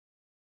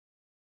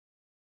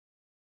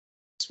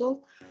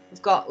useful.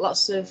 We've got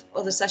lots of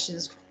other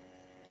sessions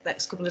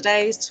next couple of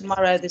days.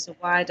 Tomorrow there's a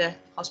wider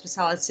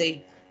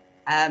hospitality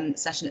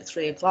session at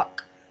 3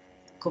 o'clock,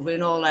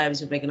 covering all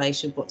areas of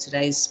regulation, but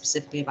today's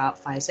specifically about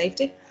fire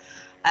safety.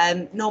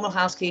 Normal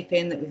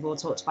housekeeping that we've all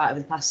talked about over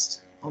the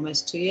past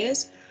almost 2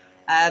 years.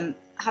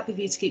 Happy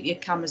for you to keep your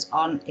cameras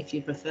on if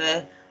you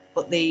prefer,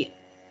 but the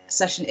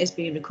session is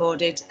being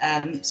recorded,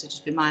 so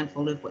just be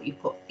mindful of what you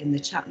put in the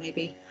chat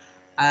maybe.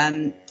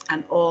 And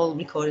all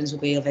recordings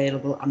will be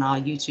available on our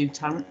YouTube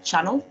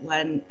channel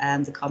when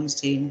the comms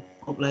team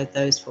upload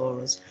those for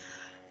us.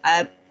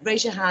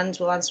 Raise your hand,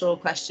 we'll answer all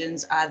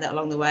questions either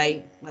along the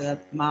way, whether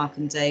Mark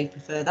and Dave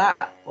prefer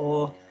that,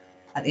 or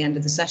at the end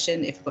of the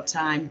session if we've got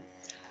time.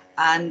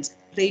 And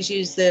please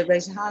use the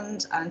raise your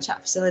hand and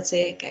chat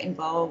facility, get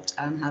involved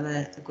and have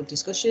a good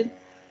discussion.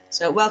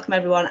 So welcome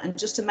everyone, and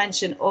just to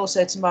mention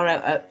also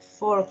tomorrow at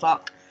 4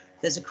 o'clock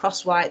there's a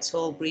Cross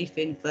Whitehall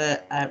briefing for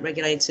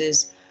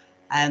regulators.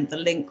 The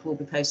link will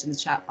be posted in the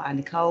chat by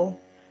Nicole.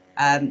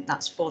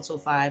 That's 4 till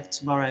 5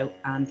 tomorrow,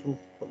 and we'll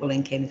put the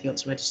link in if you want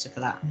to register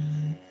for that.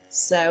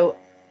 So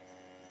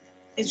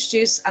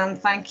introduce and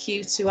thank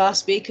you to our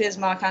speakers,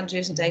 Mark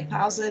Andrews and Dave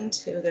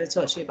Powsland, who are going to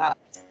talk to you about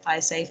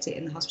fire safety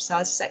in the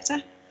hospitality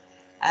sector.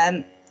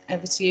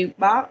 Over to you,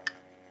 Mark,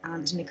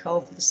 and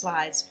Nicole for the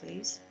slides,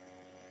 please.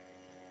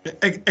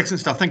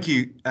 Excellent stuff. Thank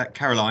you,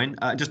 Caroline.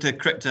 Just to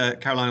correct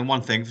Caroline on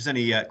one thing, if there's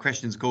any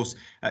questions, of course,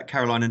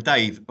 Caroline and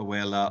Dave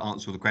will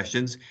answer all the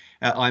questions.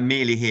 I'm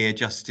merely here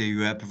just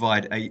to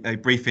provide a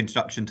brief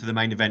introduction to the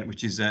main event,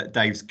 which is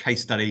Dave's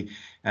case study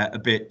a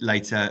bit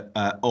later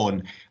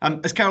on.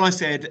 As Caroline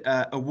said,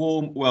 a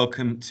warm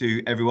welcome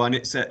to everyone.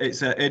 It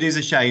is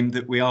a shame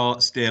that we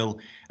are still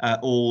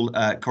all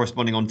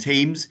corresponding on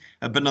Teams,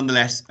 but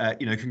nonetheless,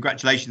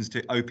 congratulations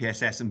to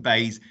OPSS and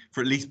BEIS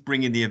for at least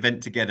bringing the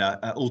event together.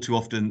 All too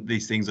often,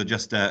 these things are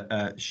just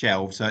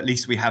shelved, so at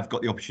least we have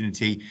got the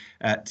opportunity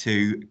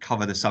to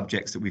cover the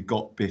subjects that we've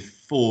got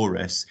before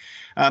us.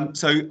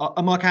 So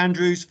I'm Mark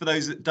Andrews, for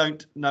those that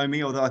don't know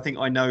me, although I think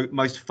I know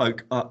most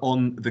folk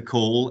on the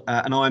call,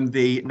 and I'm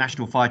the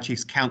National Fire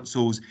Chiefs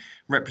Council's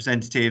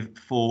representative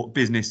for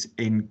business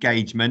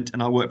engagement,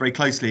 and I work very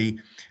closely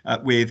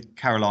with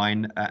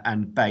Caroline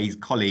and BEIS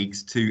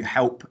colleagues to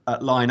help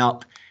line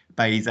up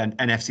BEIS and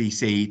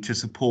NFCC to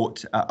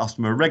support us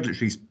from a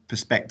regulatory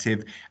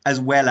perspective,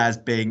 as well as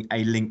being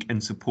a link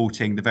and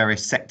supporting the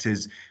various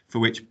sectors for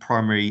which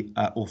primary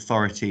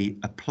authority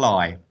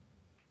apply.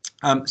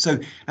 So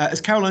as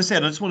Caroline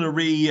said, I just want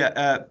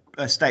to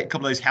restate a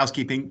couple of those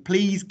housekeeping.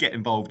 Please get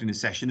involved in a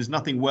session. There's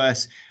nothing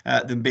worse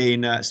than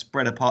being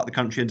spread apart the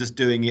country and just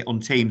doing it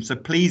on Teams. So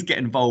please get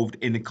involved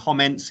in the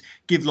comments,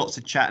 give lots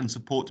of chat and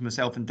support to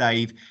myself and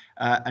Dave,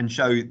 and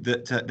show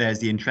that there's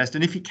the interest.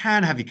 And if you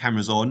can have your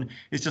cameras on,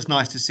 it's just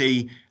nice to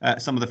see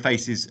some of the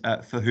faces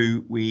for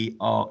who we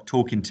are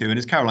talking to. And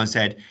as Caroline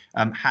said,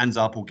 hands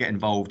up or get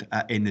involved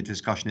in the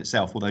discussion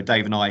itself, although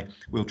Dave and I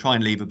will try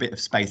and leave a bit of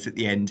space at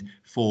the end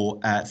for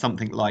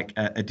something like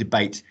a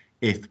debate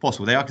if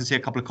possible. There I can see a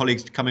couple of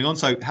colleagues coming on,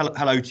 so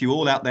hello to you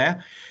all out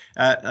there.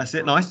 That's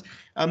it, nice.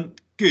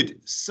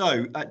 Good,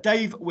 so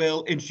Dave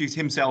will introduce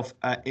himself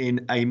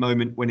in a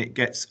moment when it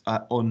gets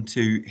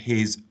onto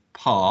his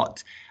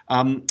part.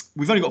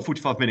 We've only got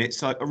 45 minutes,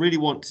 so I really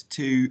want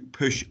to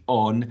push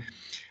on.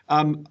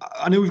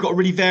 I know we've got a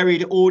really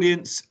varied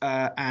audience,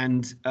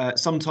 and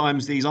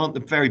sometimes these aren't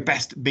the very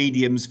best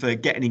mediums for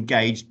getting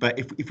engaged, but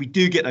if we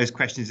do get those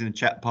questions in the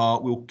chat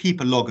part, we'll keep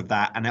a log of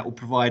that, and that will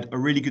provide a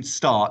really good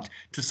start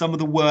to some of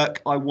the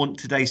work I want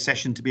today's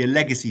session to be a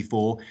legacy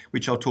for,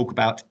 which I'll talk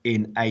about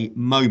in a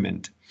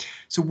moment.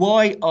 So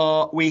why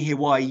are we here?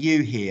 Why are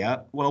you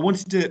here? Well, I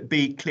wanted to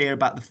be clear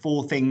about the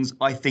 4 things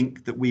I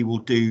think that we will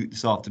do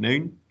this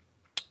afternoon.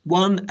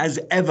 One, as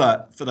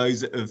ever, for those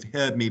that have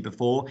heard me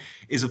before,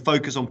 is a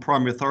focus on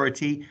primary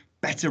authority,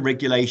 better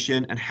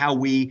regulation, and how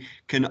we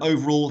can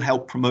overall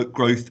help promote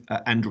growth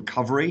and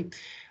recovery.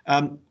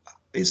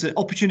 It's an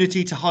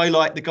opportunity to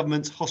highlight the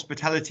government's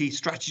hospitality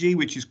strategy,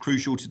 which is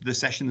crucial to the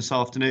session this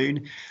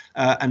afternoon,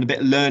 and a bit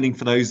of learning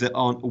for those that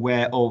aren't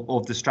aware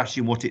of the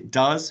strategy and what it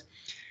does.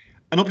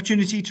 An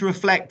opportunity to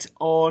reflect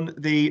on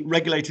the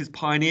Regulators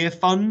Pioneer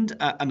Fund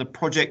and the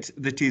project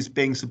that is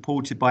being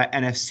supported by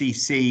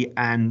NFCC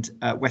and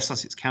West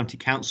Sussex County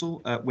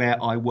Council, where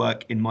I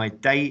work in my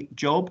day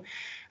job.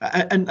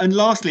 And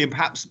lastly, and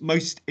perhaps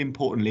most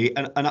importantly,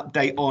 an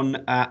update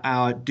on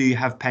our Do You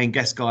Have Paying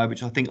Guest Guide,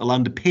 which I think will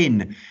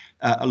underpin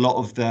a lot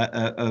of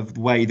the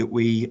way that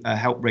we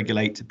help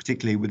regulate,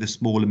 particularly with the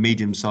small and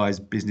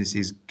medium-sized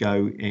businesses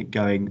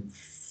going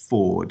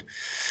forward.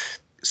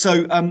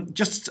 So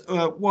just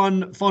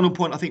one final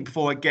point, I think,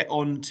 before I get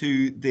on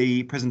to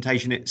the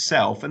presentation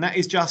itself, and that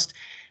is just,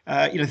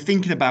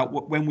 thinking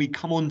about when we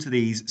come onto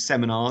these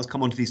seminars,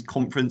 come onto these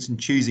conference and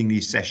choosing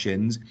these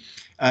sessions,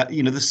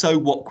 the so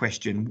what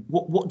question,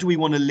 what do we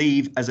want to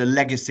leave as a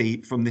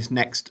legacy from this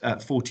next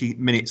 40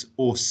 minutes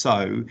or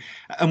so?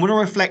 And when I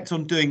reflect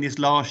on doing this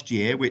last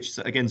year, which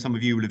again, some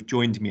of you will have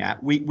joined me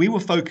at, we were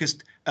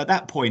focused at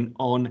that point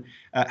on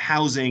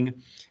housing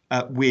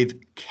with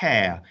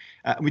care.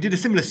 We did a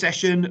similar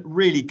session,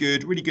 really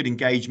good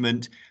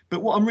engagement.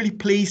 But what I'm really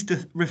pleased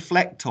to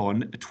reflect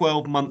on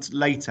 12 months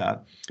later,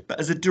 but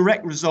as a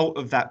direct result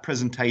of that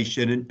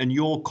presentation and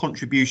your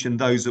contribution,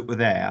 those that were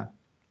there,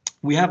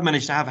 we have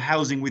managed to have a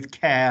Housing with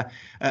Care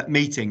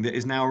meeting that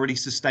is now a really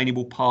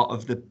sustainable part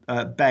of the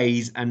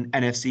BEIS and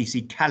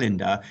NFCC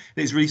calendar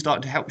that is really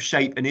starting to help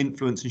shape and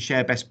influence and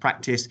share best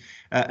practice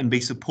and be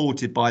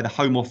supported by the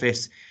Home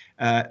Office,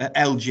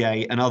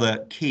 LGA and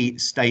other key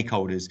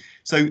stakeholders.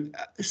 So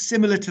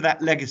similar to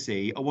that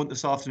legacy, I want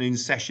this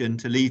afternoon's session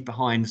to leave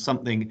behind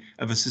something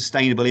of a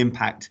sustainable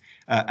impact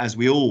as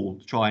we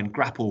all try and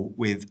grapple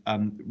with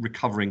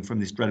recovering from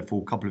this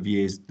dreadful couple of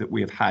years that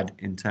we have had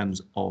in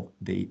terms of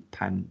the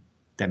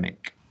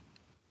pandemic.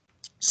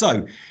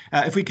 So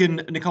if we can,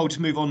 Nicole,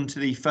 to move on to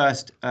the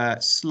first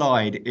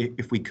slide,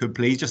 if we could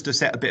please, just to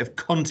set a bit of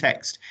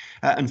context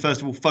and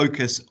first of all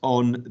focus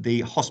on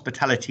the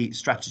hospitality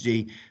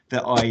strategy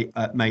that I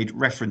made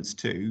reference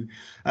to.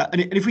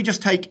 And if we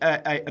just take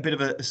a bit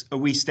of a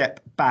wee step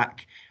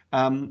back,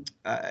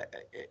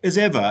 as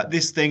ever,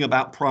 this thing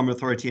about primary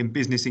authority and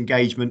business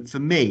engagement for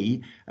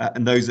me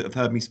and those that have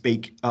heard me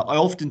speak, I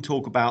often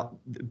talk about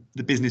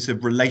the business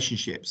of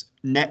relationships,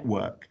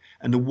 network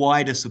and the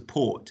wider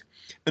support.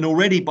 And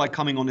already by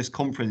coming on this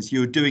conference,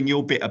 you're doing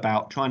your bit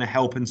about trying to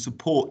help and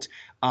support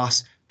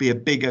us be a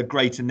bigger,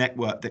 greater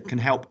network that can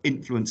help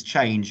influence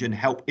change and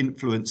help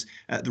influence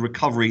the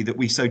recovery that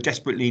we so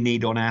desperately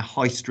need on our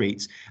high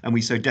streets, and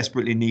we so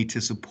desperately need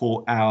to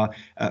support our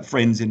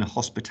friends in the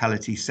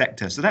hospitality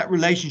sector. So that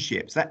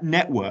relationships, that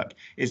network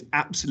is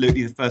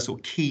absolutely the first sort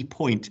of key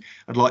point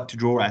I'd like to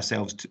draw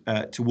ourselves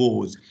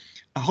towards.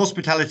 A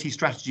hospitality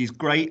strategy is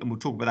great, and we'll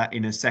talk about that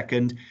in a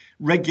second.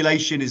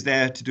 Regulation is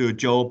there to do a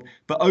job,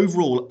 but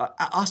overall,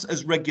 us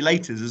as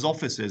regulators, as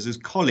officers, as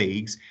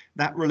colleagues,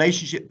 that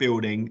relationship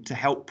building to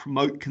help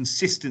promote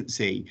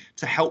consistency,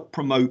 to help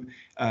promote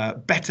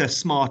better,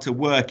 smarter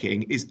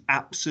working is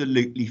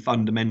absolutely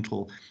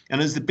fundamental.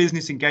 And as the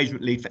business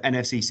engagement lead for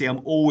NFCC,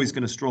 I'm always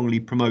going to strongly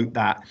promote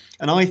that.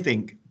 And I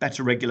think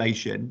better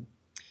regulation,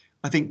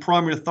 I think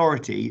primary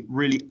authority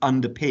really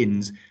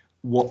underpins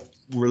what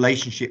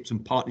relationships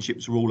and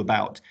partnerships are all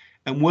about.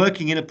 And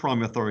working in a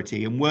primary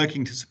authority and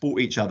working to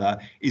support each other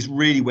is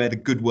really where the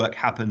good work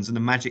happens and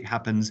the magic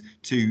happens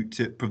to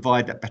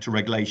provide that better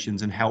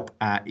regulations and help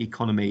our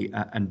economy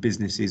and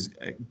businesses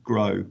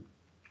grow.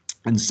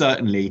 And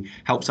certainly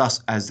helps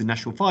us as the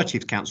National Fire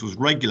Chiefs Council's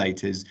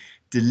regulators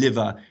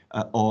deliver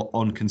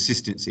on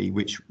consistency,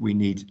 which we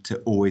need to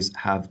always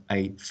have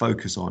a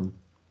focus on.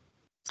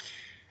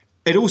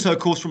 It also, of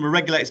course, from a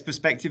regulator's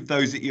perspective,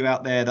 those of you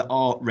out there that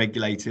are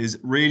regulators,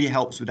 really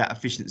helps with that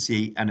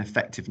efficiency and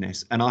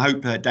effectiveness. And I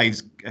hope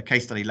Dave's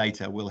case study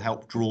later will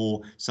help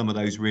draw some of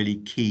those really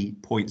key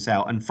points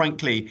out. And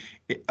frankly,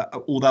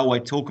 although I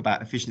talk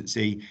about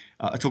efficiency,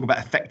 I talk about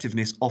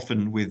effectiveness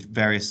often with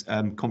various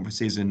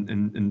conferences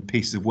and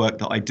pieces of work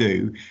that I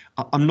do.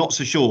 I'm not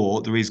so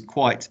sure there is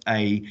quite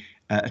a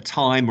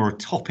time or a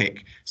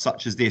topic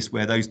such as this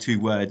where those two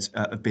words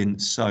have been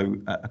so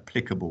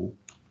applicable.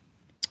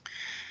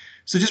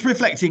 So just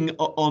reflecting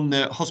on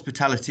the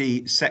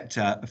hospitality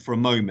sector for a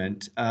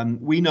moment,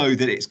 we know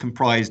that it's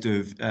comprised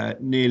of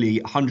nearly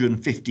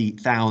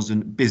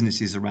 150,000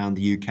 businesses around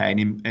the UK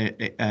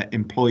and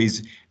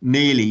employs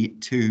nearly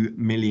 2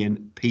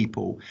 million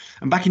people.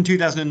 And back in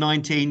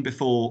 2019,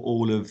 before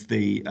all of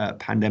the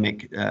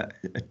pandemic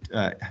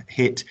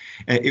hit,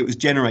 it was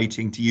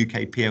generating to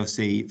UK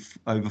PLC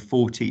over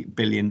 £40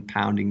 billion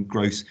in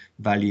gross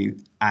value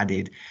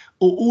added,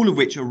 all of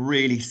which are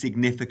really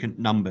significant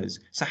numbers.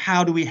 So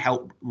how do we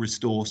help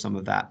restore some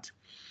of that?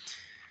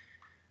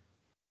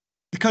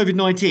 The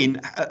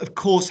COVID-19, of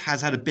course,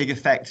 has had a big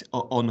effect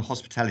on the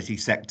hospitality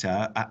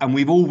sector, and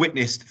we've all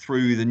witnessed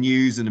through the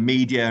news and the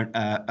media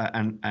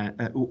and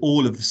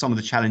all of some of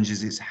the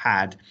challenges it's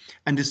had.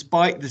 And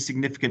despite the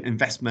significant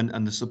investment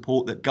and the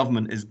support that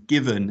government has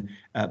given,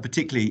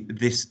 particularly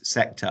this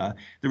sector,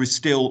 there is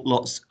still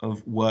lots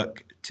of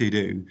work to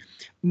do.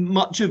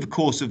 Much of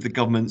course of the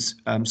government's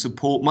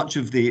support, much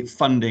of the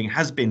funding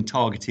has been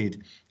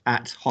targeted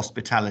at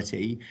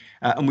hospitality,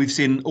 and we've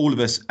seen all of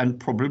us and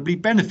probably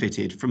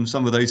benefited from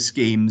some of those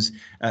schemes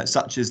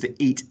such as the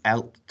Eat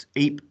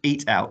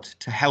Out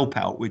to Help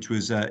Out, which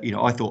was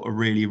I thought a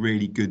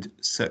really good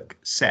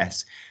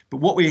success. But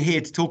what we're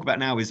here to talk about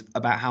now is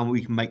about how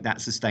we can make that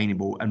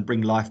sustainable and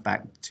bring life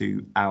back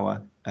to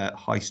our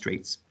high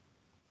streets.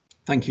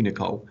 Thank you,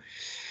 Nicole.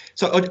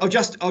 So I'll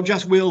just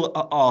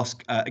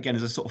ask again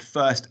as a sort of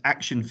first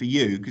action for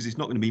you, because it's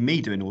not going to be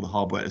me doing all the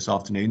hard work this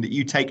afternoon, that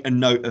you take a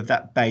note of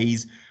that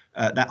BEIS,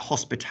 that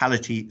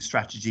hospitality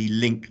strategy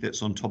link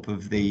that's on top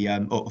of the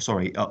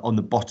on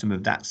the bottom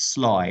of that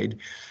slide.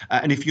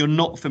 And if you're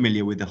not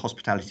familiar with the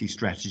hospitality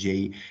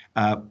strategy,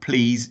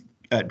 please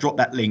drop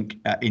that link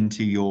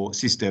into your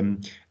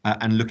system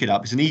and look it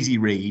up. It's an easy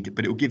read,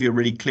 but it will give you a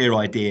really clear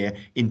idea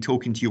in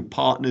talking to your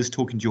partners,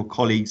 talking to your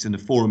colleagues and the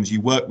forums you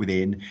work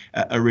within,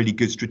 a really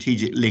good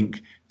strategic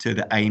link to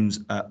the aims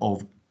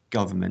of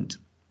government.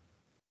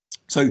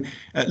 So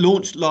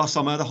launched last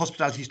summer, the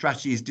hospitality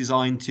strategy is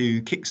designed to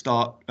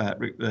kickstart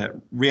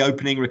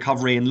reopening,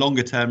 recovery and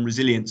longer term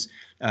resilience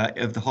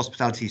of the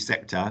hospitality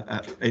sector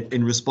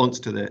in response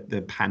to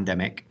the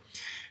pandemic.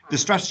 The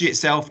strategy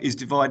itself is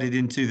divided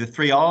into the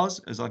 3 R's,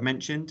 as I've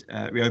mentioned,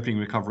 reopening,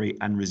 recovery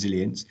and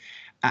resilience.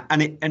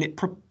 And it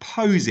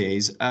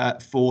proposes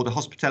for the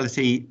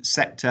hospitality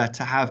sector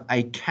to have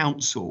a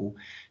council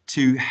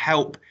to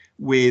help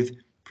with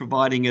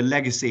providing a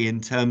legacy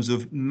in terms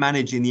of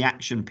managing the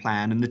action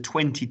plan and the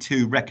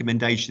 22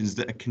 recommendations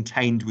that are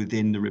contained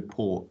within the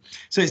report.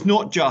 So it's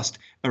not just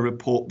a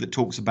report that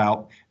talks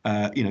about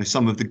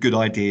some of the good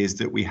ideas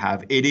that we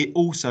have. It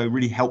also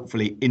really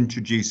helpfully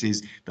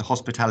introduces the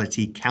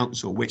Hospitality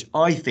Council, which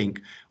I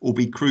think will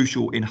be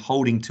crucial in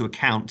holding to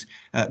account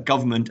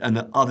government and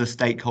the other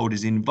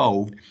stakeholders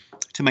involved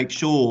to make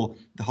sure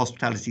the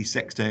hospitality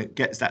sector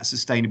gets that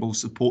sustainable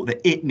support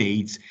that it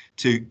needs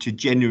to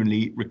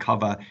genuinely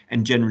recover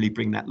and generally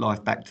bring that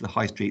life back to the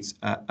high streets,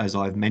 as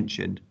I've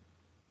mentioned.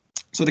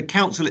 So the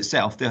council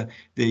itself, the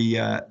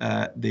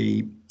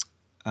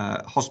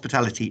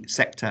Hospitality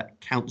Sector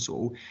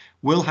Council,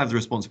 will have the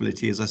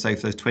responsibility, as I say,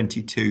 for those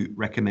 22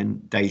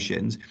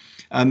 recommendations.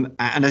 And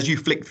as you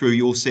flick through,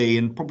 you'll see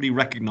and probably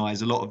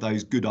recognise a lot of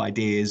those good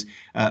ideas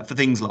for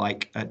things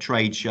like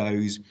trade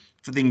shows,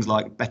 for things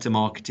like better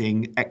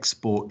marketing,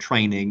 export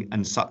training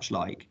and such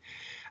like.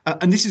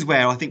 And this is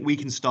where I think we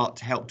can start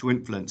to help to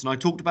influence. And I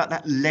talked about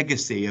that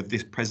legacy of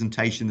this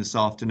presentation this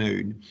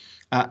afternoon.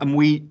 And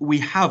we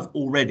have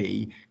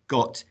already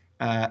got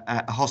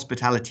a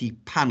hospitality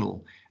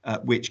panel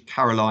which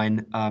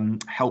Caroline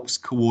helps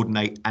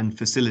coordinate and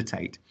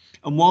facilitate.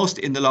 And whilst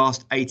in the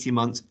last 18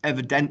 months,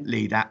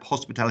 evidently that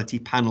hospitality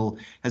panel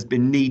has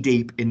been knee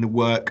deep in the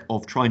work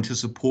of trying to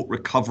support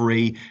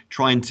recovery,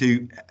 trying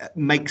to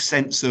make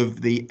sense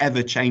of the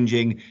ever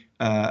changing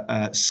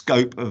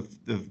scope of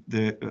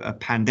the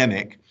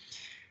pandemic.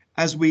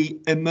 As we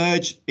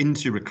emerge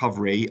into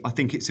recovery, I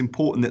think it's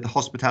important that the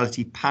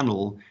hospitality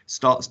panel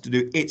starts to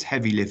do its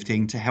heavy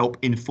lifting to help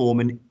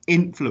inform and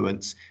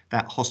influence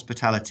that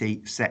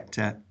hospitality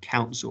sector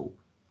council.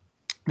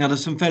 Now,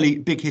 there's some fairly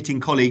big hitting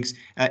colleagues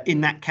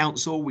in that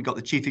council. We got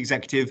the Chief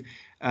Executive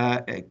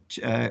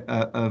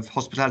of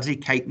Hospitality,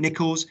 Kate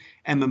Nichols,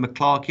 Emma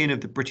McClarkin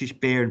of the British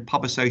Beer and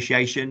Pub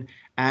Association,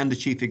 and the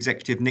Chief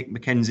Executive, Nick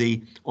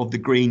McKenzie, of the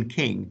Green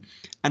King.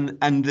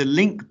 And the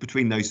link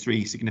between those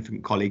 3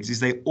 significant colleagues is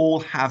they all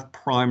have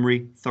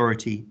primary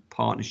authority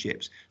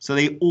partnerships. So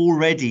they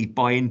already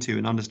buy into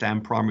and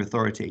understand primary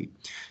authority.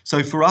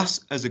 So for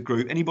us as a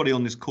group, anybody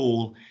on this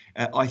call,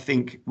 I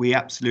think we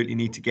absolutely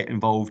need to get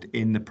involved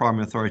in the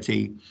primary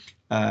authority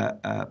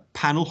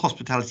panel,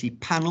 hospitality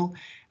panel,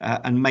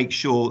 and make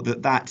sure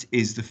that that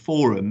is the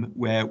forum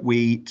where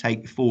we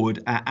take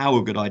forward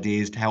our good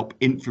ideas to help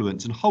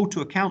influence and hold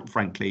to account,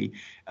 frankly,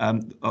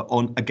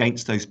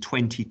 against those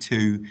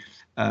 22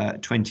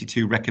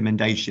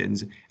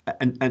 recommendations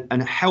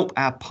and help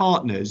our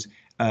partners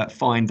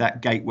find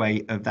that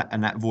gateway of that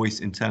and that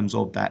voice in terms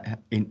of that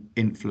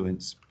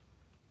influence.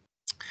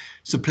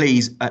 So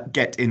please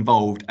get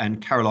involved,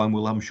 and Caroline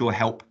will, I'm sure,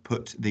 help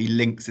put the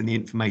links and the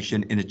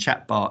information in a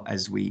chat bar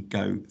as we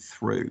go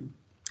through.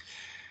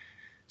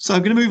 So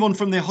I'm going to move on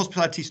from the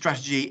hospitality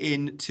strategy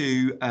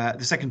into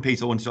the second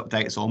piece I wanted to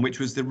update us on, which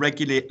was the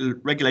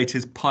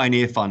Regulators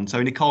Pioneer Fund.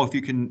 So Nicole, if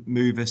you can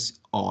move us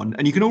on,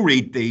 and you can all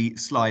read the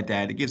slide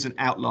there that gives an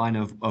outline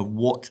of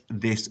what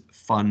this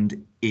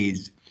fund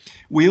is.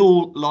 We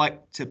all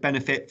like to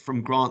benefit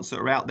from grants that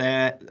are out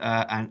there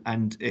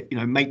and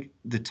make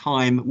the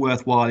time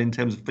worthwhile in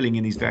terms of filling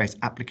in these various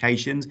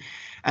applications.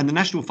 And the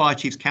National Fire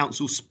Chiefs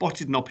Council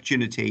spotted an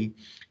opportunity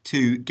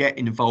to get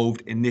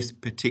involved in this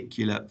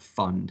particular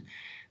fund.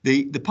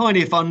 The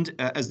Pioneer Fund,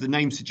 as the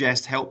name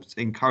suggests, helps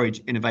encourage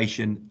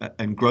innovation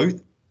and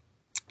growth.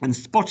 And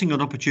spotting an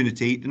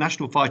opportunity, the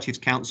National Fire Chiefs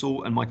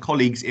Council and my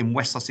colleagues in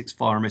West Sussex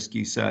Fire and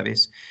Rescue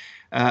Service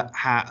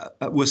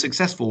were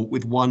successful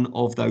with one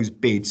of those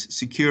bids,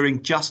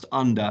 securing just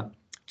under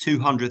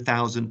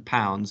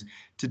 £200,000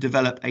 to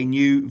develop a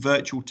new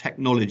virtual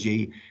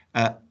technology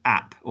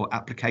app or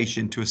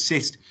application to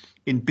assist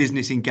in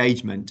business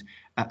engagement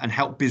and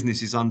help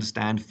businesses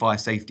understand fire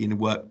safety in the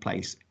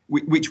workplace,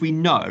 which we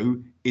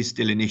know is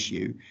still an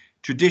issue.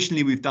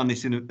 Traditionally, we've done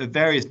this in a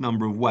various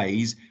number of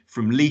ways,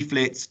 from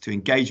leaflets to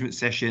engagement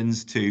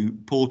sessions to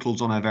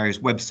portals on our various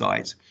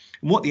websites.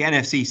 And what the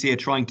NFCC are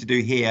trying to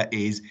do here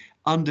is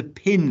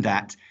underpin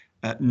that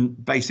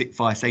basic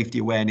fire safety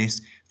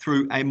awareness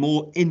through a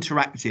more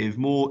interactive,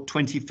 more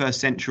 21st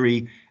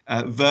century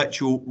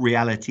virtual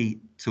reality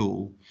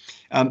tool.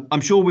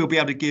 I'm sure we'll be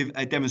able to give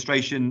a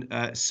demonstration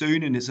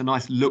soon, and it's a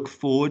nice look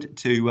forward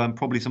to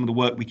probably some of the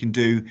work we can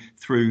do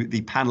through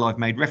the panel I've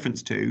made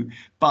reference to.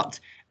 But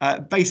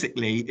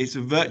basically, it's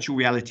a virtual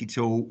reality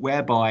tool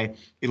whereby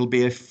it'll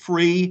be a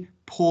free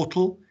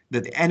portal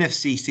that the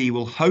NFCC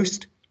will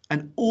host,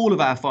 and all of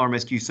our Fire and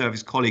Rescue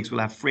Service colleagues will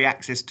have free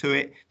access to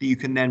it that you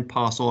can then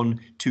pass on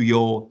to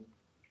your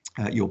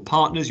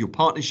partners, your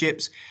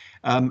partnerships,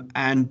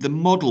 And the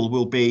model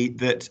will be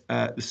that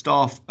the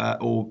staff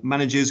or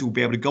managers will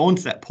be able to go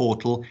onto that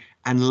portal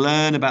and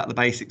learn about the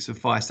basics of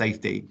fire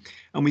safety.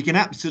 And we can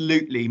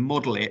absolutely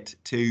model it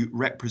to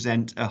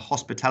represent a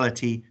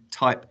hospitality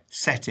type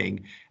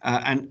setting.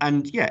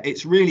 And yeah,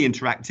 it's really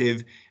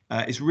interactive.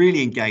 It's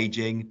really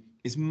engaging.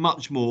 It's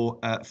much more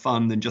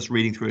fun than just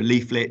reading through a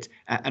leaflet,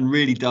 and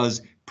really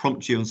does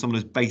prompt you on some of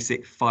those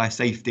basic fire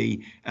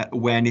safety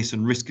awareness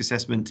and risk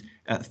assessment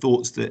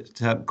thoughts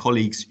that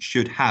colleagues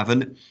should have.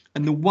 And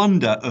the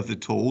wonder of the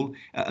tool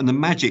and the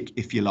magic,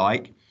 if you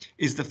like,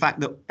 is the fact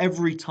that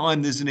every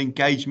time there's an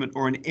engagement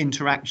or an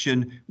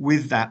interaction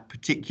with that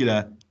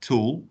particular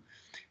tool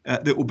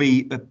that will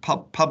be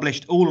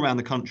published all around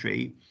the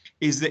country,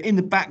 is that in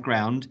the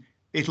background,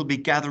 it'll be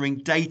gathering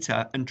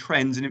data and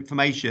trends and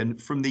information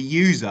from the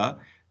user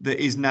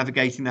that is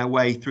navigating their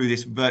way through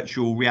this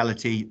virtual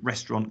reality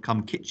restaurant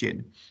come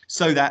kitchen.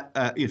 So that,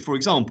 for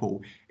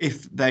example,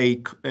 if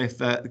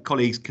the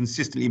colleagues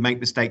consistently make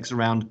mistakes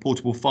around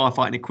portable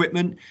firefighting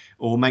equipment,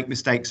 or make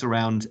mistakes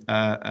around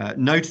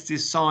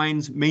notices,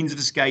 signs, means of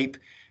escape,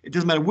 it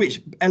doesn't matter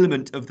which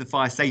element of the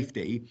fire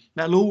safety,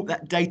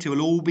 that data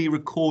will all be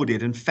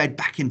recorded and fed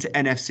back into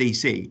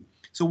NFCC.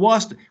 So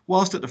whilst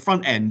at the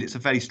front end, it's a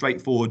fairly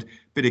straightforward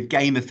bit of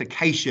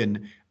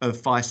gamification of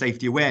fire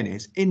safety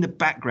awareness, in the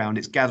background,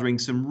 it's gathering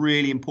some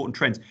really important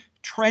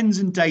trends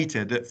and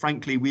data that,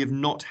 frankly, we have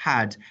not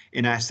had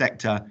in our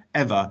sector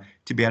ever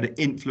to be able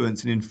to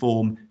influence and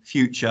inform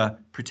future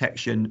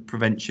protection,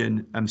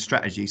 prevention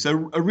strategy.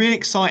 So a really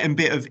exciting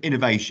bit of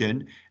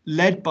innovation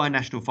led by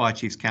National Fire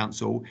Chiefs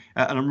Council,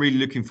 and I'm really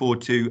looking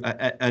forward to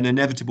an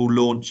inevitable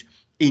launch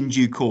in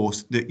due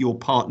course that your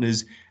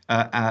partners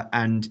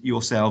and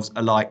yourselves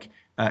alike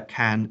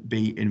can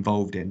be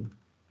involved in.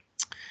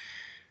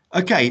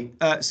 Okay,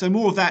 so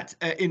more of that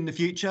in the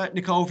future.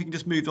 Nicole, if you can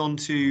just move on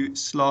to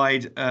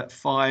slide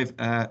 5,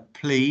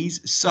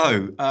 please.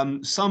 So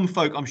some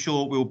folk, I'm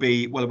sure, will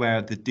be well aware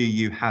of the Do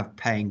You Have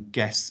Paying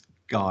Guests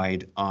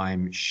guide,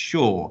 I'm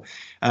sure.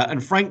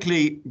 And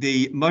frankly,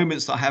 the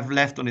moments that I have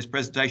left on this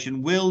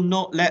presentation will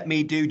not let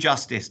me do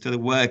justice to the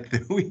work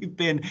that we've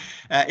been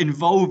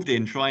involved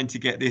in trying to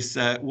get this,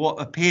 what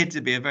appeared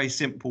to be a very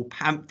simple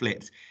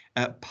pamphlet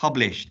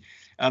published.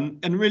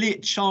 And really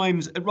it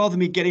chimes, rather than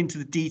me get into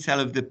the detail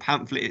of the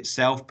pamphlet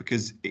itself,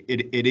 because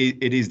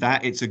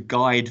it's a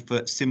guide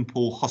for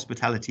simple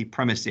hospitality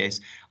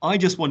premises. I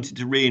just wanted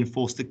to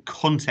reinforce the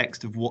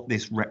context of what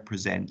this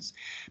represents,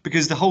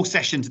 because the whole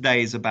session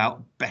today is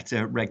about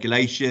better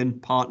regulation,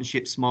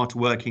 partnerships, smarter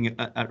working,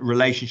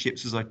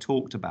 relationships, as I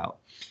talked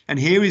about. And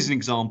here is an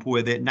example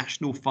where the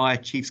National Fire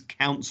Chiefs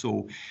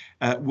Council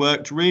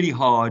worked really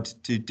hard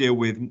to deal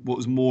with what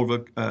was more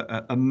of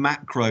a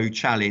macro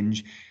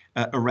challenge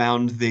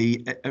around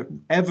the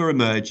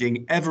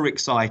ever-emerging,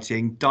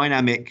 ever-exciting,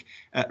 dynamic,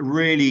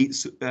 really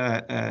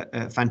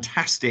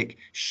fantastic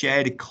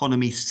shared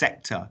economy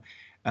sector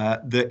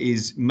that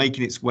is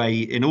making its way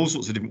in all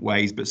sorts of different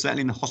ways, but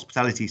certainly in the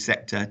hospitality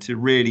sector, to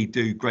really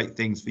do great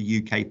things for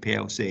UK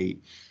PLC.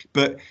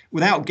 But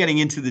without getting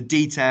into the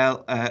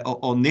detail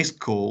on this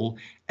call,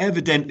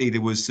 evidently there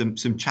was some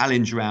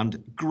challenge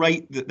around,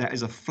 great that that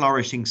is a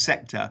flourishing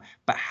sector,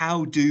 but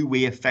how do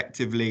we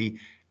effectively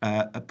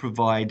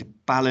provide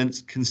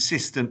balanced,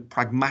 consistent,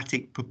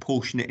 pragmatic,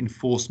 proportionate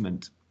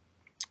enforcement?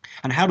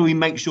 And how do we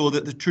make sure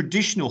that the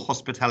traditional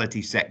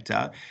hospitality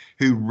sector,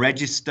 who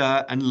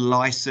register and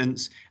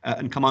license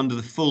and come under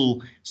the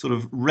full sort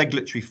of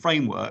regulatory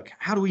framework,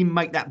 how do we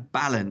make that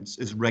balance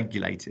as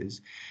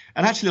regulators?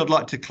 And actually, I'd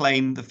like to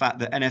claim the fact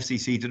that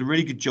NFCC did a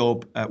really good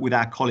job with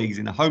our colleagues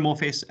in the Home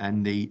Office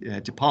and the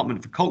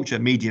Department for Culture,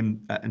 Media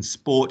and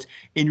Sport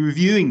in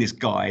reviewing this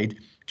guide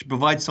to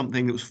provide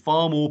something that was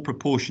far more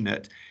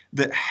proportionate,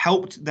 that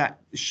helped that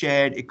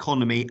shared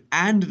economy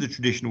and the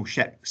traditional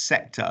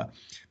sector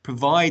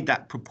provide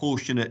that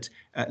proportionate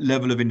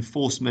level of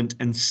enforcement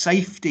and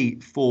safety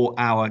for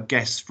our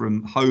guests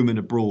from home and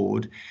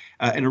abroad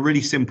in a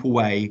really simple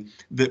way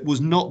that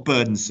was not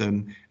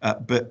burdensome,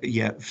 but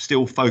yeah,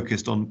 still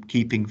focused on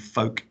keeping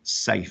folk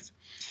safe.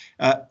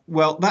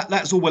 Well,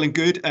 that's all well and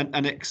good,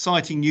 and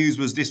exciting news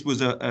was this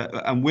was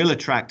and will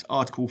attract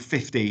Article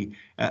 50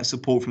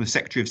 support from the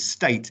Secretary of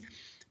State.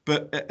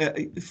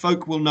 But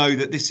folk will know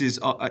that this is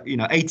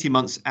 18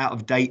 months out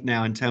of date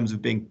now in terms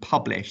of being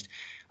published.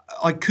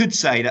 I could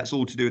say that's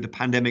all to do with the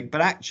pandemic, but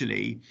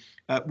actually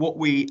what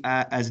we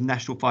as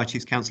National Fire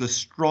Chiefs Council are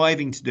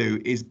striving to do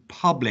is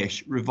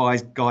publish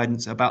revised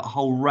guidance about a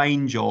whole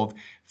range of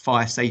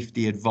fire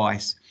safety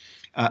advice.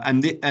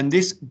 And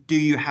this Do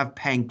You Have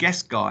Paying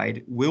Guest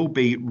guide will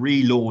be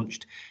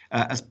relaunched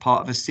as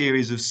part of a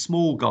series of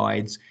small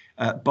guides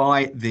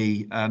by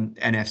the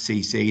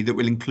NFCC that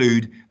will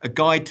include a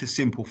guide to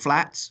simple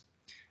flats,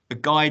 a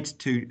guide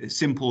to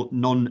simple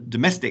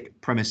non-domestic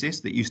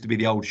premises that used to be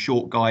the old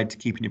short guide to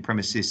keeping your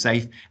premises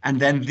safe, and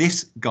then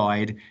this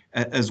guide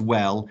as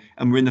well.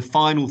 And we're in the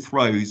final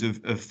throes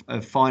of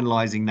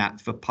finalising that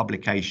for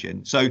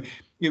publication. So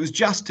it was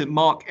just to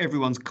mark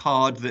everyone's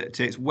card that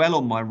it's well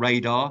on my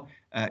radar.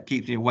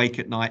 keeps me awake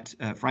at night,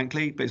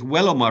 frankly, but it's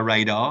well on my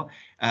radar,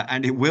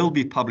 and it will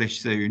be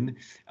published soon,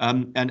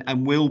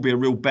 and will be a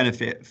real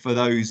benefit for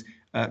those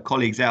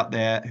colleagues out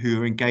there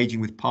who are engaging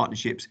with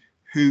partnerships,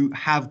 who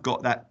have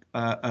got that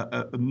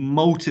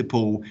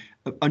multiple,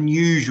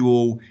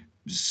 unusual,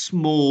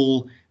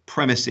 small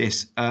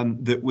premises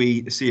that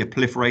we see a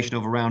proliferation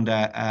of around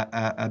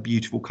our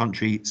beautiful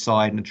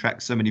countryside, and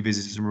attracts so many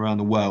visitors from around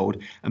the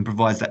world, and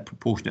provides that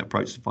proportionate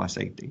approach to fire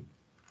safety.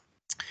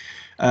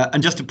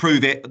 And just to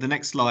prove it, the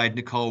next slide,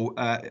 Nicole,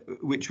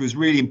 which was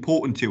really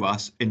important to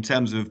us in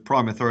terms of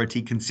primary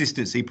authority,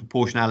 consistency,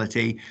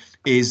 proportionality,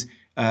 is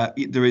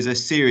there is a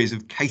series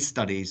of case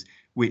studies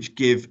which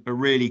give a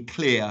really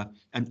clear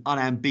and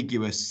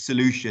unambiguous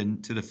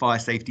solution to the fire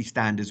safety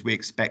standards we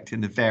expect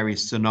in the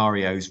various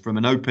scenarios, from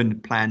an open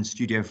plan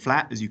studio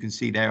flat, as you can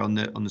see there on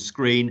the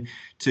screen,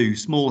 to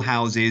small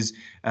houses,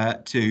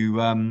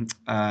 to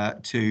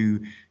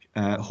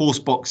horse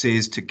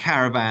boxes, to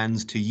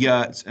caravans, to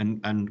yurts,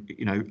 and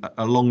you know,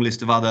 a long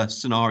list of other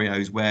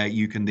scenarios where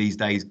you can these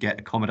days get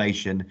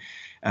accommodation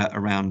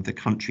around the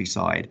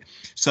countryside.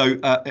 So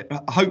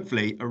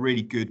hopefully a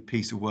really good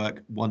piece of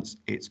work once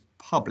it's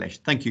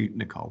published. Thank you,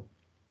 Nicole.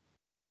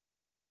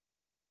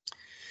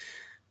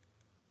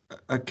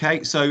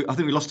 Okay, so I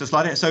think we lost a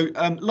slide there. So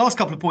last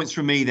couple of points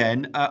from me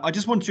then. I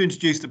just wanted to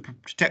introduce the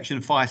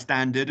Protection Fire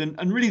Standard,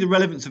 and really the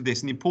relevance of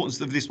this and the importance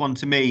of this one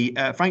to me,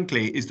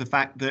 frankly, is the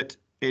fact that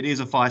it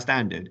is a fire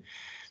standard.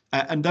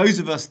 And those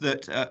of us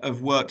that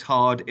have worked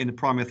hard in the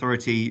primary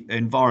authority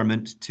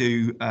environment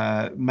to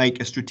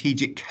make a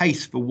strategic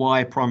case for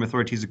why primary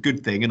authority is a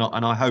good thing, and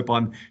I hope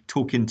I'm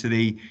talking to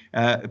the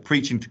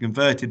preaching to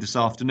converted this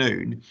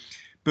afternoon,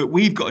 but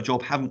we've got a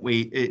job, haven't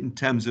we, in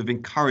terms of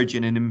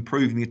encouraging and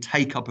improving the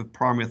take-up of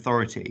primary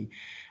authority.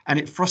 And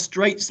it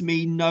frustrates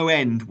me no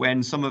end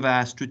when some of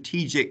our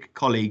strategic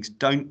colleagues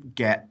don't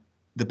get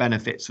the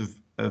benefits of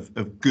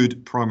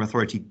good primary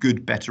authority,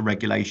 good, better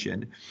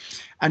regulation.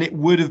 And it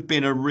would have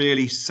been a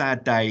really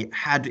sad day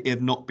had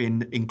it not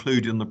been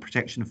included on the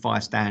Protection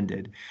Fire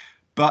Standard.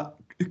 But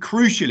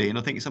crucially, and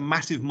I think it's a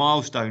massive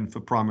milestone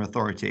for primary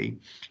authority,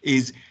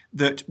 is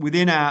that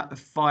within our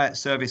fire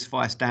service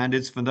fire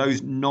standards, for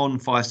those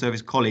non-fire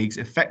service colleagues,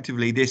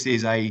 effectively this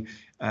is an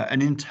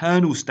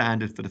internal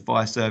standard for the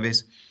fire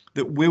service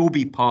that will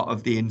be part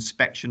of the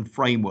inspection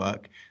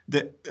framework.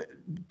 That,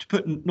 to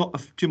put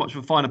not too much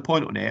of a finer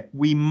point on it,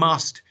 we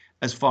must,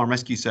 as fire and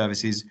rescue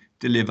services,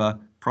 deliver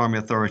primary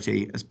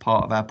authority as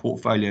part of our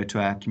portfolio to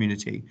our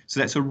community. So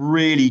that's a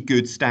really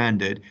good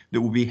standard that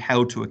will be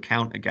held to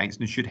account against,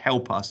 and should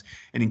help us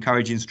in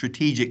encouraging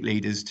strategic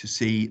leaders to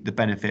see the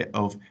benefit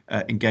of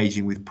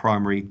engaging with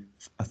primary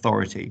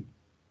authority.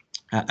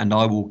 And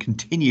I will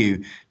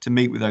continue to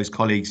meet with those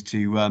colleagues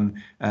to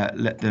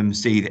let them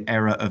see the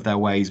error of their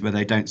ways where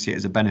they don't see it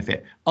as a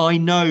benefit. I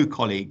know,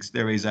 colleagues,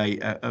 there is a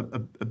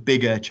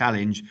bigger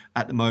challenge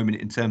at the moment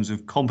in terms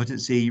of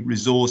competency,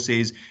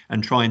 resources,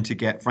 and trying to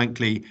get,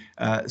 frankly,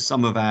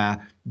 some of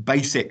our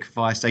basic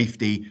fire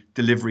safety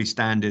delivery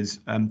standards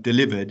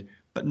delivered.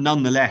 But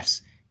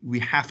nonetheless, we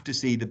have to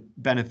see the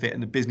benefit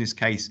and the business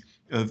case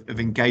of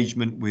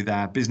engagement with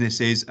our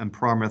businesses and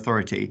primary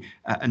authority,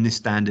 and this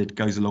standard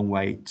goes a long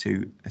way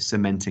to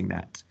cementing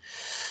that.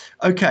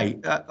 Okay,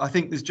 I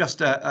think there's just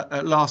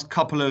a last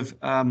couple of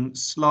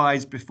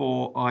slides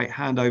before I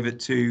hand over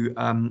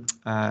to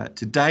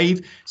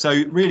Dave.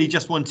 So really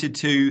just wanted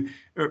to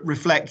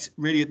reflect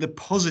really the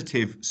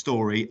positive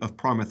story of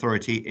primary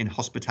authority in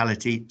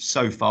hospitality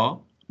so far.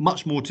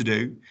 Much more to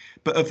do,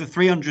 but of the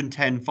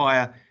 310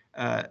 fire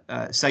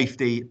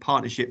safety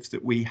partnerships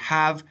that we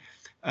have,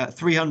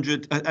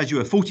 300, as you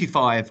were,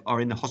 45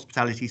 are in the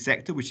hospitality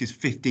sector, which is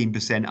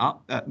 15%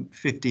 up,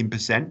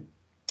 15%.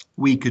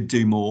 We could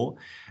do more.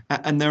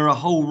 And there are a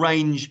whole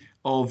range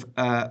of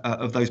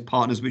those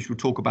partners, which we'll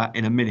talk about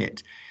in a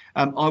minute.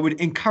 I would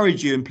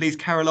encourage you, and please,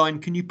 Caroline,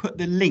 can you put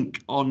the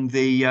link on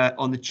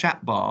the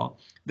chat bar?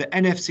 The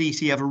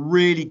NFCC have a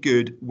really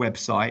good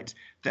website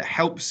that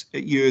helps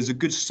you as a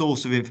good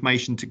source of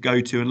information to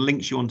go to, and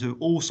links you onto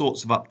all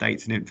sorts of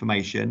updates and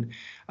information.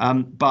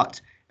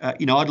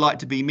 You know, I'd like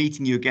to be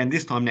meeting you again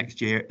this time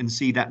next year and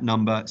see that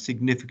number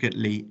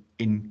significantly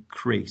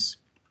increase.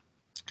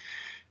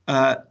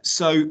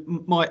 So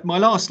my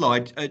last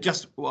slide, I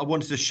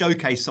wanted to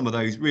showcase some of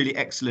those really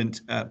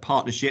excellent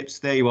partnerships.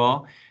 There you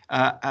are.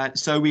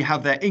 So we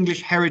have their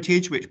English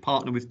Heritage, which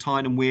partner with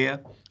Tyne and Wear,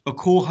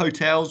 Accor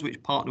Hotels,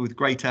 which partner with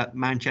Greater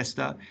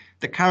Manchester,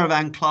 the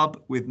Caravan Club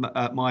with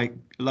my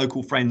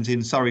local friends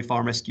in Surrey Fire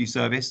and Rescue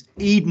Service,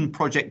 Eden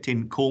Project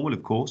in Cornwall,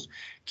 of course,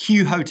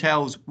 Q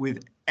Hotels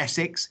with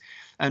Essex,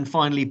 and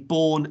finally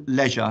Bourne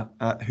Leisure,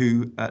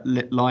 who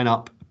line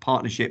up a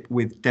partnership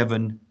with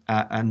Devon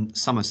and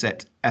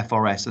Somerset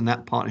FRS, and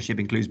that partnership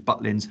includes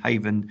Butlins,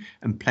 Haven,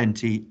 and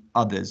plenty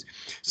others.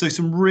 So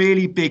some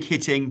really big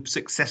hitting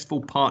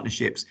successful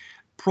partnerships,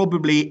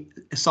 probably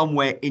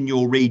somewhere in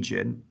your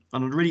region.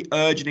 And I'd really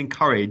urge and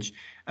encourage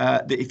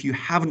that if you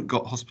haven't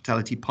got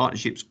hospitality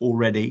partnerships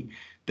already,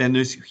 then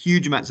there's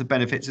huge amounts of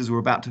benefits, as we're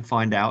about to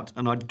find out.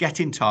 And I'd get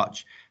in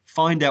touch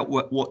find out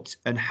what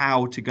and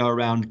how to go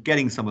around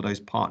getting some of those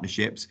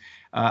partnerships.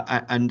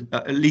 And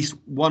at least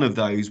one of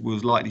those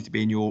was likely to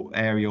be in your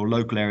area or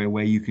local area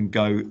where you can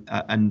go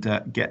and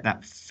get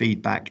that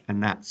feedback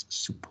and that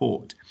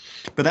support.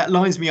 But that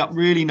lines me up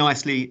really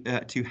nicely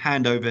to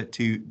hand over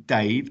to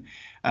Dave,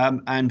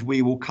 and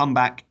we will come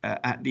back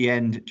at the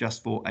end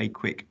just for a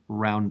quick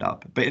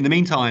roundup. But in the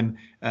meantime,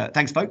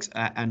 thanks, folks,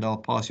 and I'll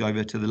pass you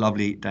over to the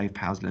lovely Dave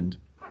Powsland.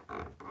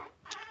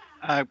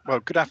 Well,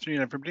 good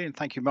afternoon, everybody, and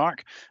thank you,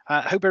 Mark.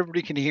 Hope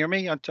everybody can hear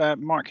me.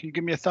 Mark, can you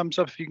give me a thumbs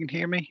up if you can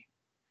hear me?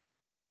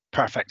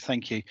 Perfect,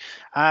 thank you.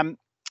 As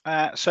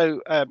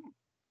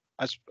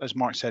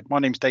Mark said, my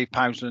name's Dave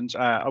Powsland.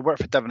 I work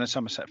for Devon and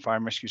Somerset Fire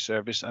and Rescue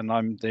Service, and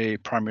I'm the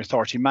Primary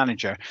Authority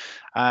Manager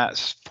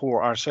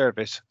for our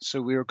service.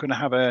 So we are going to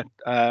have a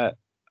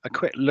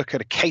quick look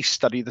at a case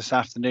study this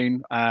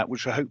afternoon,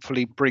 which will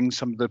hopefully bring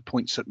some of the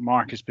points that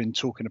Mark has been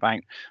talking about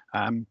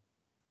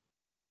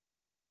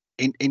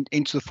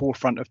into the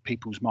forefront of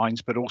people's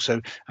minds, but also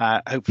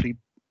hopefully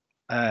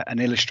an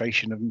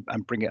illustration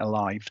and bring it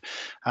alive.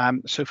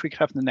 So if we could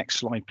have the next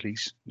slide,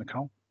 please,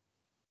 Nicole.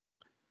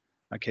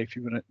 Okay, if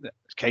you want to.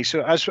 Okay,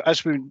 so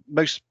as we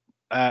most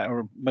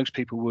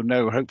people will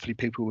know, hopefully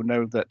people will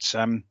know that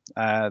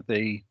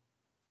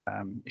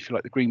if you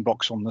like, the green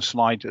box on the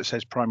slide that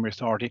says Primary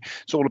Authority,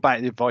 it's all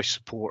about the advice,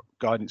 support,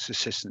 guidance,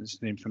 assistance,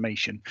 and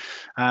information.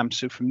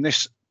 So from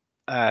this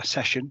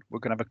session, we're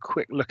going to have a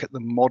quick look at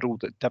the model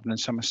that Devon and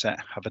Somerset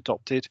have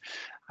adopted,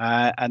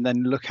 and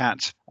then look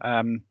at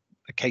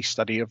a case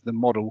study of the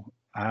model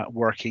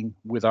working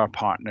with our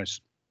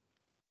partners.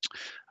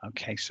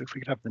 Okay, so if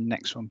we could have the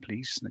next one,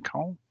 please,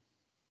 Nicole.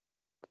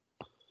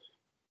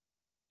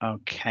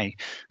 Okay,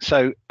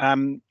 so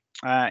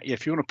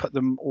if you want to put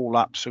them all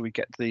up so we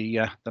get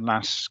the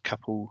last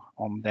couple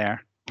on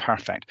there,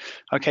 perfect.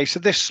 Okay, so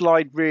this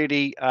slide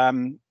really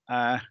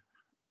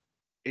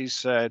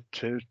is to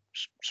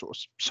sort of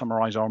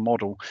summarize our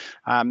model.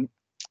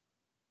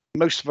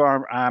 Most of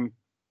our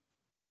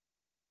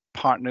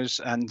partners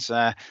and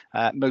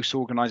most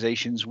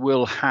organizations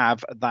will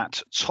have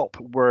that top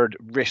word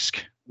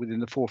risk within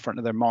the forefront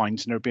of their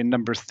minds, and there'll be a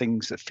number of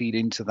things that feed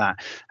into that,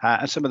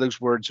 and some of those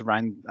words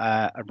around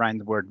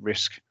the word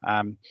risk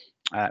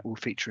will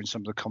feature in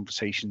some of the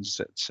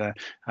conversations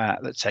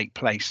that take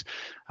place.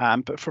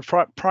 But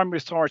for primary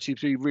authority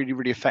to be really,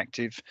 really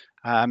effective,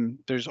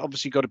 there's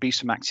obviously got to be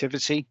some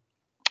activity,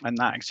 and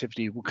that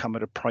activity will come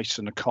at a price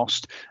and a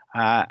cost.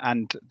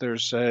 And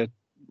there's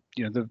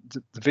you know,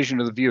 the vision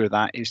of the view of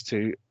that is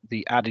to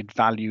the added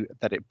value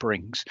that it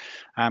brings.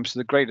 So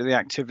the greater the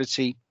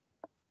activity,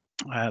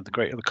 the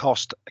greater the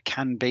cost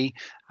can be,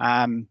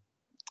 and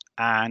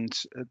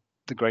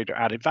the greater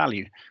added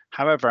value.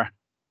 However,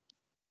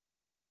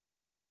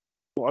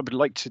 what I would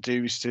like to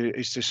do is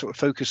to sort of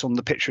focus on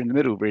the picture in the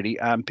middle, really,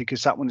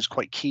 because that one is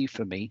quite key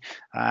for me,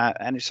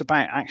 and it's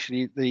about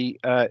actually the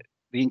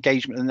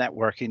engagement and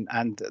networking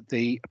and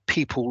the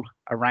people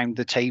around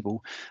the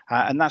table,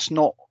 and that's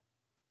not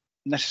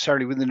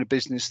necessarily within a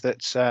business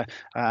that's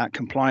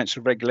compliance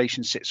or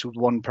regulation sits with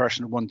one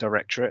person or one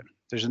directorate.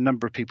 There's a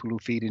number of people who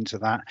feed into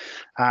that,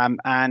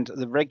 and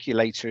the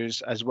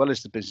regulators as well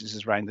as the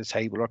businesses around the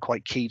table are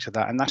quite key to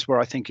that, and that's where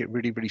I think it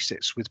really, really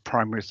sits with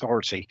primary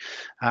authority,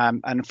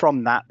 and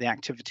from that the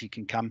activity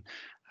can come,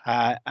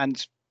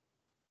 and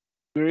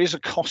there is a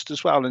cost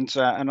as well, and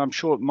I'm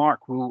sure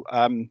Mark will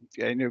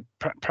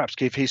perhaps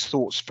give his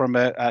thoughts from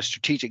a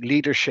strategic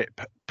leadership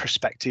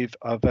perspective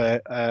of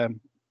a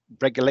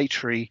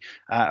regulatory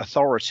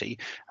authority.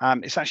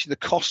 It's actually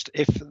the cost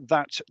if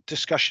that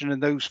discussion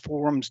and those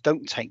forums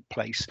don't take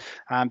place,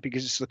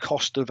 because it's the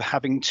cost of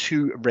having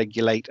to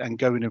regulate and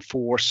go and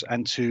enforce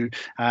and to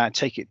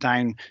take it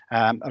down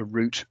a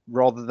route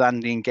rather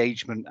than the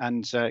engagement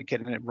and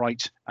getting it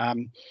right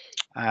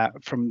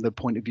from the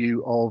point of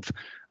view of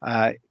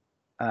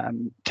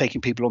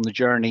taking people on the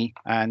journey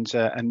and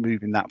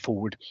moving that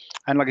forward.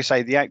 And like I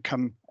say, the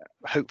outcome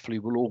hopefully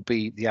will all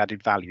be the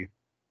added value.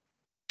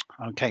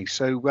 Okay,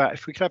 so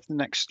if we could have the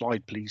next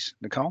slide, please,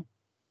 Nicole.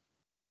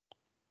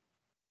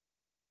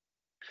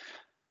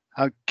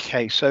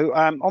 Okay, so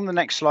on the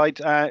next slide,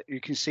 you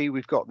can see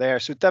we've got there.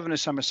 So Devon and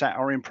Somerset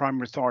are in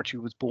primary authority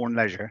with Bourne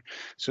Leisure.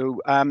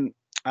 So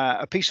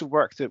a piece of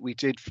work that we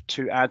did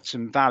to add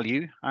some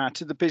value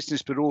to the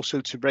business, but also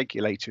to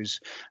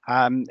regulators,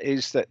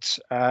 is that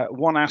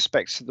one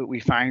aspect that we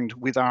found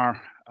with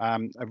our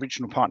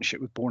original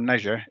partnership with Bourne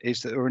Leisure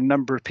is that there were a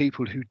number of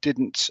people who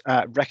didn't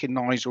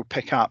recognise or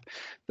pick up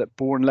that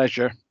Bourne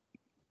Leisure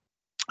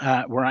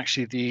were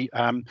actually the,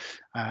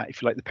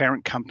 if you like, the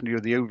parent company or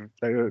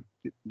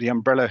the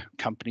umbrella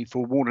company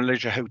for Warner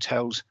Leisure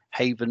Hotels,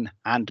 Haven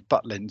and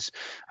Butlins.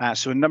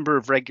 So a number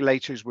of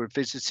regulators were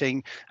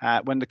visiting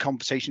when the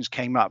conversations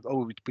came up.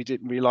 Oh, we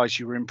didn't realise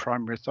you were in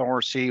primary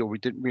authority, or we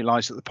didn't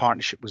realise that the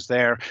partnership was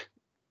there.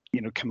 You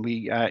know, can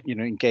we,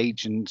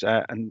 engage and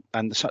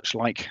the such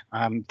like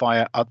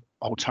via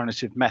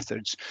alternative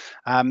methods?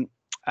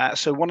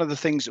 So one of the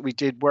things that we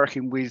did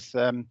working with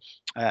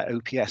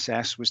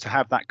OPSS was to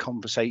have that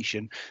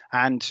conversation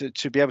and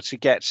to be able to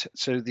get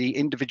the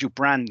individual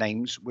brand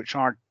names, which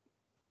are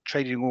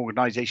trading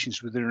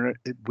organisations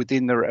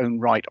within their own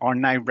right, are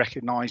now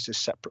recognised as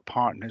separate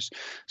partners.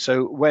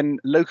 So when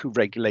local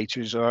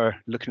regulators are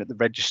looking at the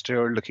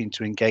register or looking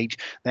to engage,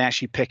 they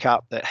actually pick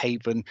up that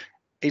Haven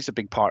is a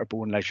big part of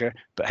Bourne Leisure,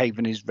 but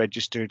Haven is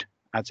registered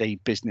as a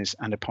business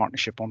and a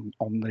partnership on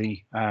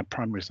the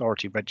Primary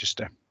Authority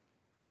register.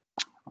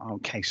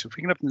 Okay, so if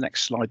we can have the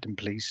next slide then,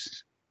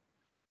 please.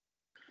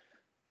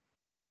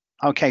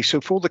 Okay,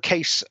 so for the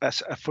case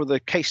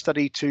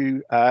study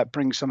to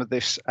bring some of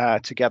this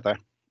together,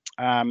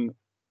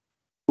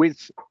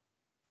 with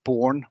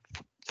Bourne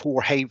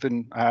for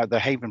Haven, the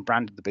Haven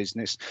brand of the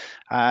business,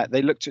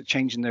 they looked at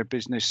changing their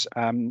business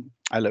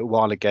a little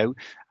while ago,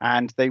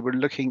 and they were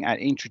looking at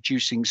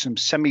introducing some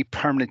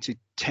semi-permanent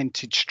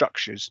tented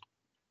structures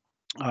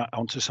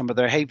onto some of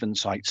their Haven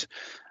sites.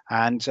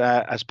 And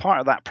as part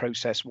of that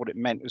process, what it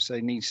meant was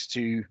they needed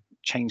to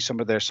change some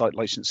of their site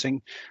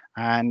licensing.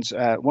 And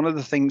one of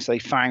the things they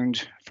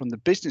found from the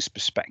business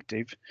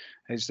perspective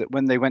is that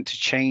when they went to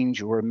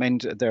change or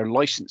amend their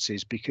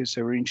licenses, because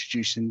they were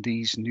introducing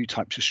these new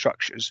types of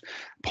structures,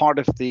 part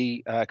of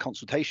the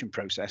consultation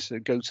process, they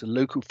go to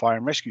local fire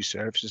and rescue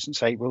services and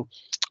say, well,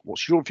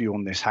 what's your view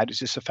on this? How does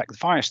this affect the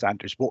fire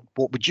standards? What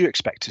would you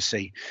expect to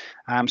see?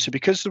 So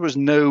because there was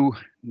no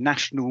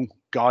national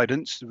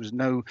guidance, there was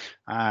no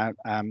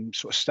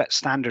sort of set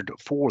standard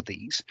for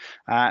these,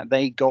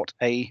 they got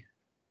a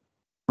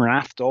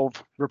raft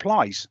of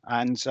replies,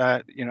 and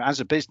you know,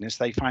 as a business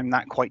they found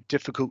that quite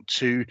difficult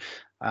to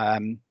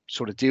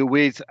sort of deal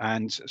with,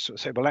 and sort of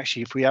say, well,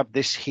 actually, if we have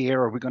this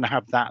here, are we going to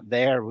have that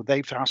there? Well,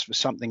 they've asked for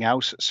something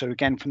else. So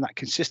again, from that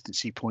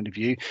consistency point of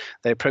view,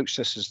 they approached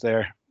us as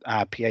their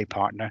PA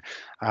partner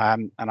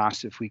and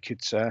asked if we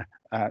could sort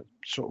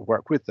of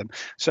work with them.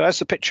 So as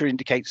the picture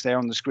indicates there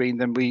on the screen,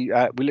 then we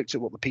looked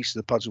at what the pieces of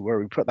the puzzle were,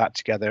 we put that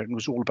together, and it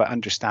was all about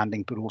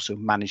understanding but also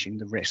managing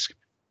the risk.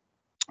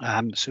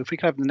 So if we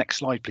can have the next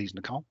slide, please,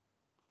 Nicole.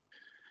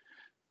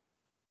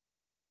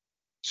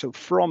 So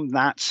from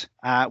that,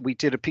 we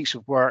did a piece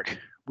of work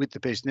with the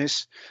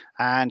business,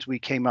 and we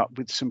came up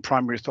with some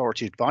primary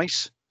authority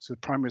advice. So the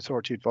primary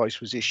authority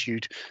advice was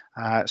issued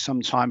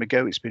some time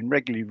ago. It's been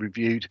regularly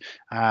reviewed,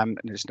 and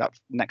it's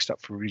next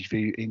up for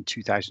review in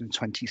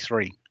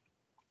 2023.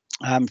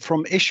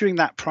 From issuing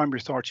that primary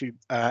authority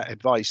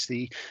advice,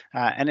 the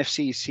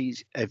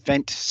NFCC's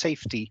event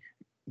safety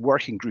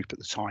working group at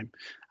the time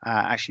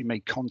actually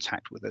made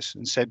contact with us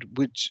and said,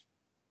 would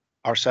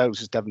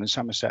ourselves as Devon and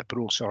Somerset, but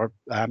also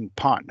our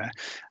partner,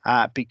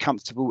 be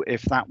comfortable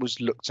if that was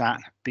looked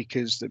at,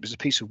 because there was a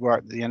piece of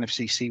work that the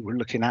NFCC were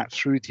looking at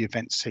through the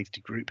event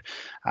safety group,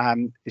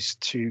 is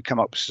to come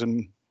up with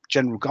some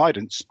general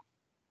guidance.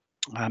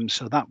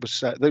 So that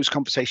was those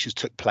conversations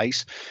took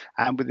place,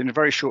 and within a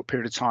very short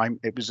period of time,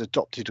 it was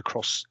adopted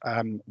across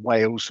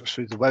Wales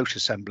through the Welsh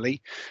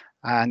Assembly,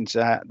 and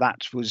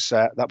that was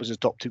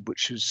adopted,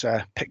 which was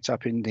picked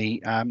up in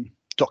the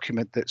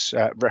document that's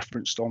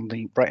referenced on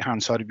the right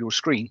hand side of your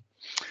screen.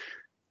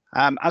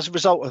 As a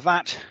result of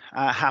that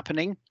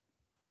happening,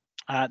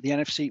 the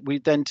NFC, we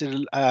then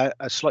did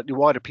a slightly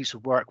wider piece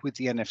of work with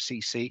the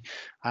NFCC,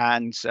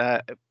 and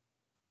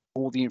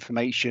all the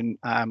information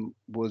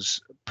was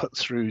put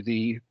through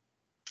the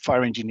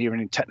Fire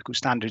Engineering and Technical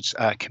Standards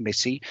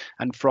Committee,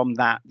 and from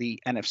that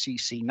the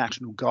NFCC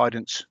National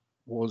Guidance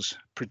was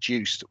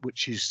produced,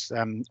 which is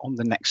on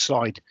the next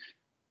slide,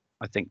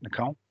 I think,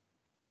 Nicole.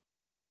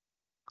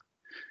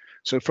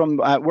 So from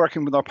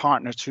working with our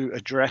partner to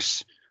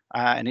address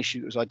an issue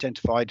that was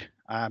identified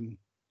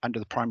under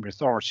the primary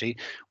authority,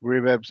 we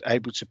were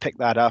able to pick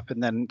that up,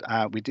 and then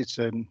we did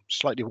some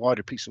slightly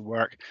wider piece of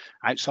work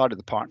outside of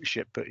the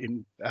partnership, but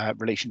in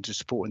relation to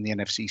supporting the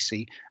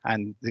NFCC,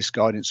 and this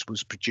guidance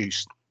was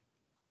produced.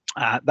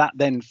 That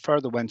then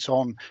further went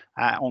on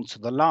onto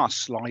the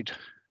last slide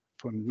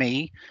for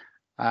me,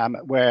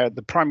 where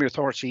the primary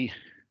authority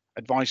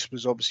advice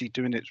was obviously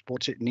doing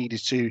what it needed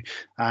to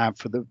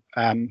for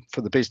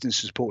the business,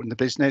 supporting the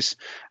business.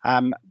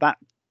 That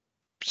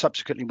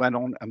subsequently went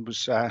on and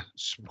was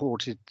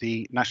supported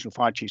the National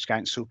Fire Chiefs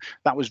Council.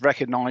 That was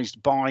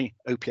recognised by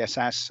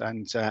OPSS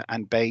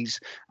and BEIS,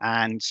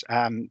 and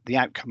the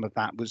outcome of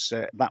that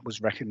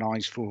was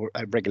recognised for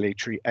a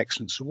Regulatory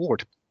Excellence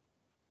Award.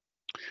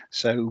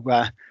 So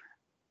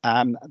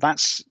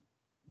that's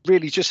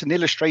really just an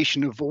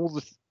illustration of all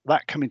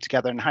that coming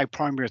together and how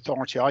primary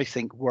authority, I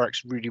think,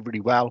 works really, really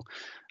well.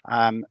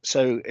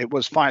 So it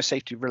was fire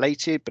safety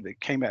related, but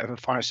it came out of a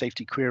fire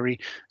safety query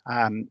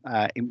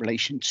in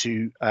relation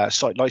to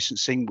site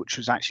licensing, which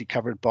was actually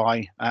covered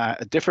by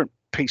a different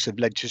piece of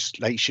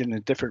legislation, a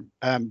different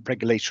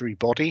regulatory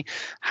body.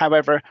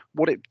 However,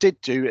 what it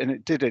did do, and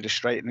it did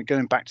illustrate, and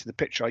going back to the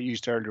picture I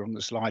used earlier on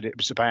the slide, it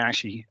was about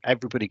actually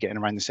everybody getting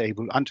around the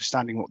table,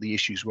 understanding what the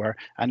issues were,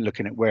 and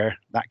looking at where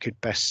that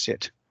could best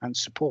sit and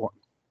support.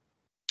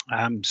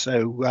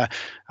 So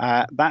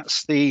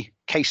that's the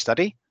case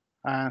study.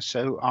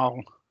 So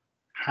I'll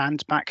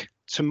hand back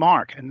to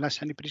Mark,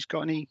 unless anybody's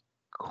got any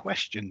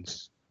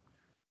questions.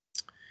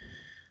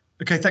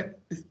 Okay,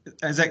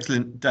 that's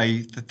excellent,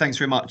 Dave. Thanks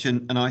very much.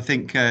 And I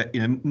think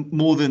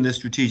more than the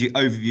strategic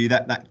overview,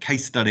 that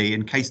case study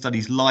and case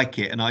studies like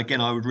it. And again,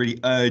 I would really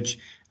urge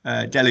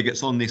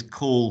delegates on this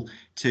call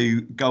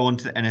to go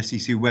onto the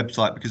NFCC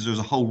website, because there's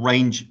a whole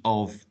range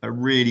of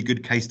really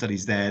good case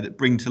studies there that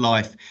bring to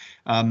life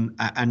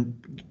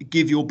and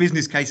give your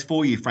business case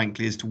for you,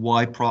 frankly, as to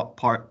why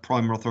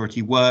Primary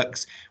Authority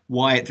works,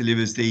 why it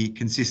delivers the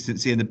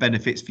consistency and the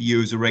benefits for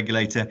you as a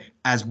regulator,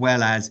 as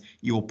well as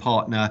your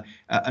partner,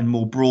 and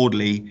more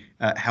broadly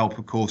help,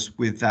 of course,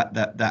 with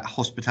that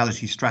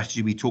hospitality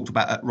strategy we talked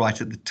about right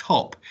at the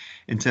top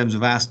in terms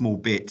of our small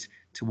bit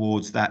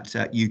towards that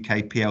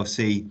UK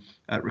PLC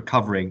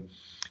recovering.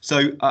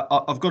 So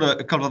I've got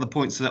a couple of other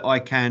points that I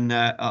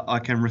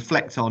can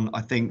reflect on,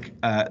 I think,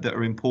 that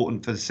are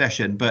important for the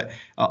session. But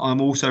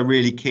I'm also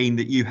really keen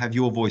that you have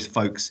your voice,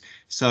 folks.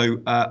 So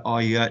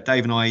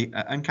Dave and I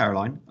and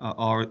Caroline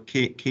are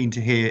keen to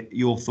hear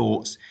your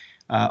thoughts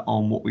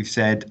on what we've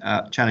said,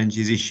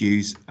 challenges,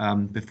 issues,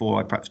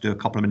 before I perhaps do a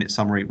couple of minute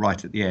summary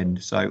right at the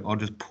end. So I'll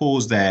just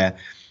pause there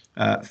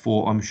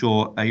for, I'm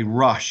sure, a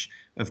rush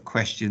of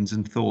questions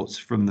and thoughts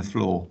from the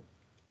floor.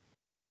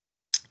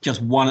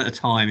 Just one at a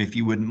time, if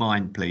you wouldn't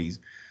mind, please.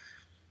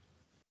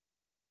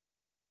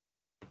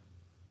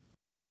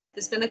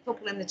 There's been a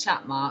couple in the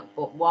chat, Mark,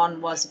 but one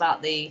was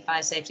about the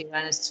fire safety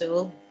awareness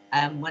tool.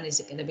 When is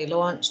it going to be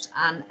launched?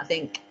 And I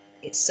think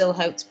it's still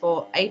hoped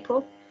for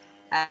April.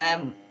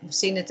 We've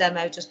seen a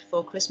demo just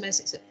before Christmas.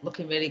 It's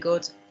looking really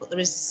good. But there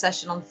is a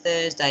session on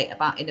Thursday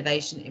about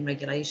innovation in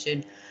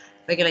regulation.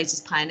 Regulators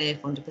Pioneer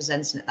Fund are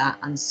presenting at that,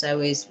 and so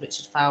is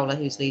Richard Fowler,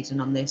 who's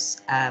leading on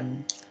this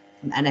from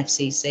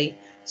NFCC.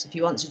 So if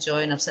you want to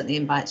join, I've sent the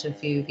invite to a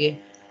few of you.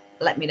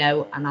 Let me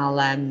know, and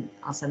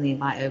I'll send the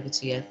invite over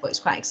to you. But it's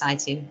quite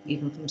exciting,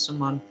 even from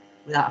someone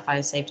without a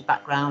fire safety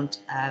background,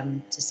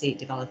 to see it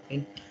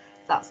developing.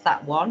 That's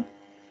that one.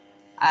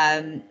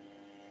 I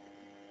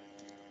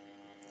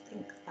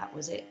think that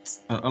was it.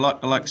 I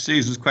like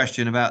Susan's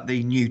question about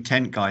the new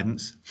tent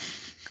guidance.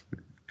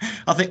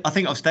 I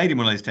think I've stayed in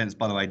one of those tents,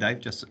 by the way, Dave.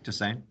 Just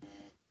saying.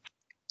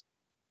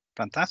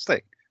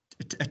 Fantastic.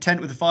 A tent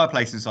with a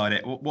fireplace inside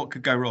it. What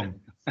could go wrong?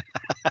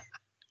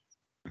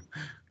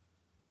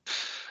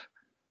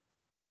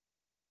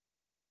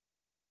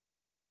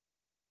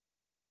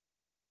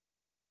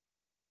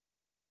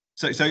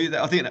 So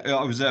I think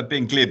I was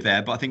being glib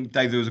there, but I think,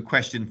 Dave, there was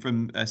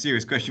a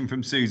serious question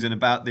from Susan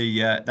about the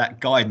that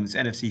guidance,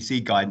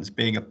 NFCC guidance,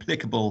 being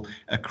applicable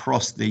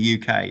across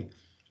the UK.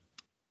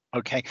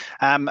 Okay.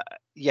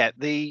 Yeah.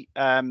 The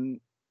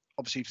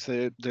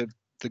obviously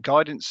the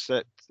guidance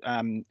that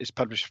is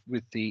published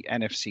with the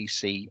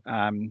NFCC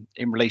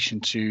in relation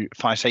to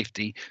fire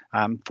safety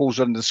falls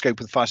under the scope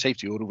of the fire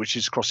safety order, which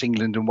is across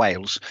England and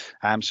Wales.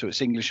 So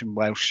it's English and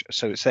Welsh,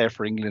 so it's there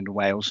for England and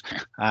Wales.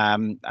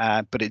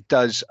 But it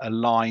does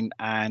align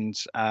and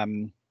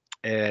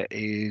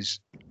is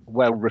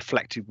well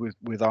reflected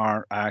with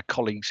our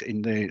colleagues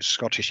in the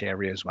Scottish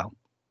area as well.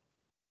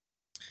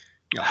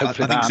 Yeah,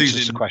 hopefully that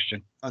answers the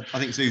question. I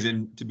think,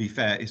 Susan, to be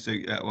fair, is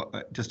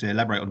just to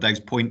elaborate on Dave's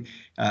point,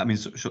 I mean,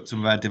 some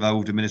of our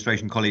devolved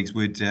administration colleagues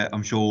would,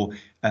 I'm sure,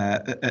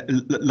 at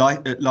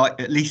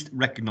least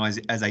recognise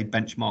it as a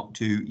benchmark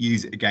to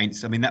use it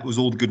against. I mean, that was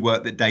all the good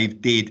work that Dave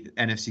did.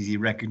 NFCC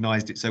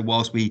recognised it. So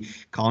whilst we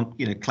can't,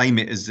 claim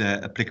it as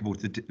applicable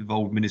to the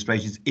devolved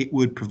administrations, it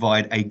would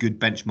provide a good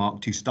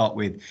benchmark to start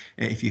with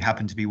if you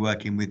happen to be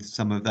working with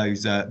some of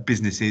those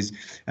businesses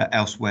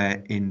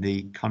elsewhere in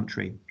the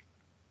country.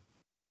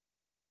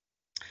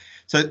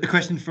 So a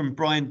question from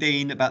Brian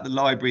Dean about the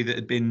library that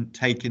had been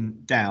taken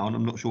down.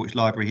 I'm not sure which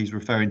library he's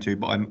referring to,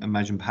 but I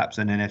imagine perhaps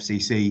an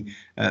NFCC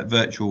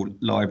virtual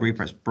library.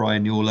 Perhaps,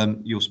 Brian,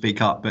 you'll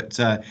speak up. But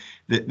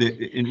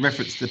in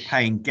reference to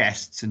paying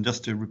guests, and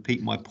just to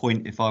repeat my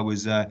point, if I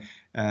was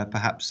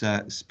perhaps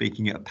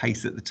speaking at a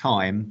pace at the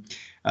time,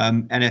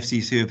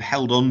 NFCC have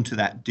held on to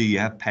that Do You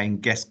Have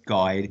Paying Guest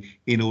guide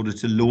in order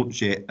to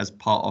launch it as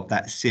part of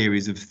that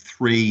series of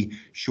 3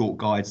 short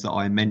guides that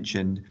I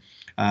mentioned.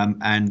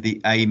 And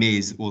the aim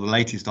is, or the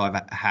latest I've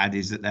had,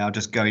 is that they are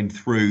just going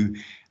through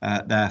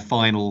their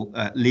final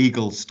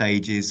legal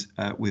stages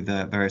with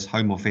various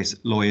Home Office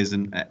lawyers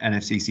and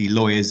NFCC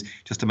lawyers,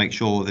 just to make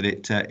sure that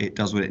it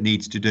does what it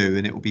needs to do,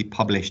 and it will be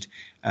published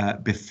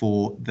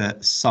before the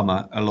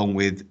summer, along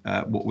with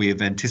what we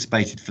have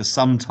anticipated for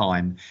some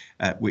time,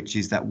 which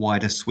is that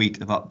wider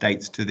suite of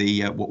updates to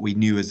the what we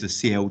knew as the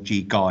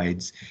CLG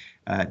guides.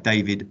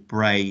 David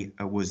Bray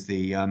was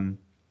the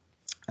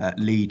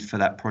lead for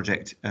that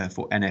project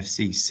for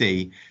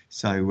NFCC.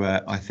 So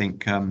I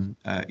think,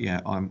 yeah,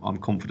 I'm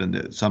confident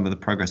that some of the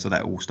progress of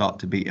that will start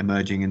to be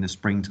emerging in the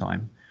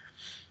springtime.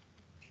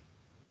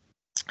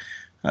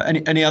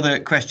 Any other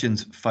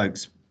questions,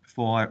 folks,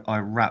 before I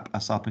wrap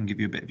us up and give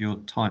you a bit of your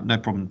time? No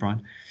problem,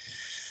 Brian.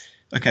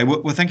 Okay,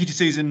 well, thank you to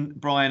Susan,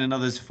 Brian, and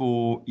others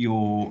for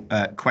your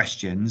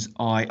questions.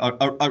 I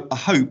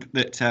hope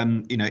that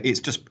it's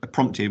just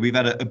prompted. We've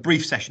had a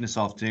brief session this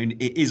afternoon.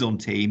 It is on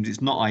Teams.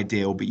 It's not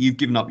ideal, but you've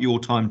given up your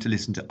time to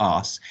listen to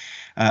us,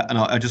 and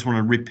I just want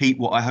to repeat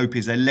what I hope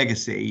is a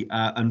legacy.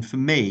 And for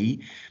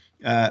me,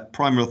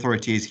 Primary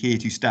Authority is here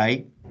to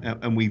stay,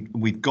 and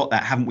we've got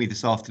that, haven't we,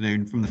 this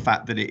afternoon, from the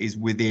fact that it is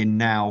within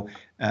now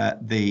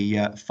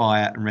the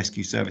fire and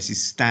rescue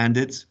services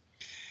standards.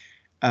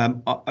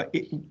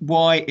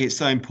 Why it's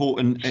so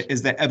important,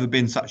 has there ever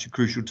been such a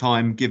crucial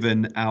time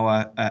given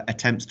our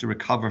attempts to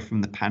recover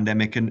from the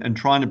pandemic and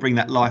trying to bring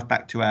that life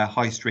back to our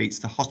high streets?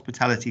 The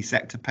hospitality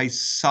sector plays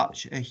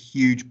such a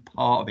huge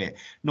part of it.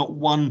 Not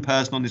one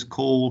person on this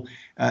call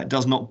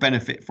does not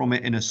benefit from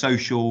it in a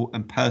social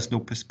and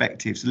personal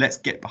perspective. So let's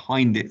get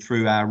behind it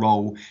through our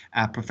role,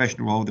 our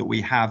professional role that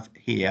we have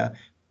here.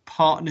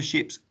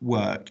 Partnerships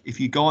work. If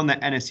you go on the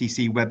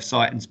NSCC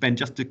website and spend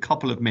just a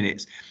couple of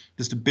minutes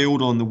just to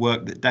build on the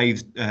work that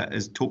Dave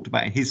has talked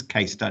about in his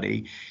case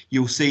study,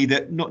 you'll see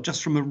that not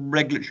just from a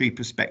regulatory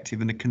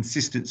perspective and the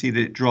consistency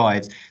that it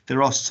drives,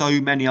 there are so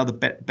many other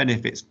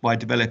benefits by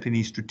developing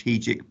these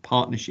strategic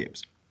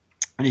partnerships.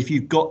 And if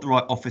you've got the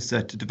right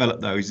officer to develop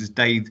those, as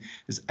Dave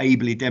has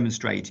ably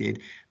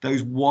demonstrated,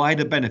 those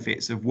wider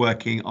benefits of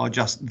working are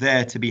just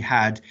there to be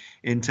had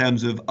in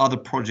terms of other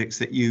projects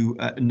that you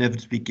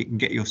inevitably can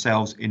get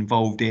yourselves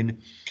involved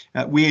in.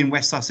 We in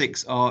West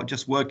Sussex are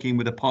just working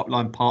with a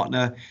pipeline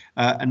partner,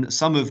 and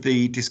some of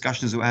the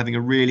discussions that we're having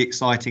are really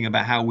exciting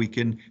about how we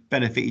can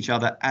benefit each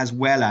other, as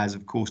well as,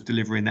 of course,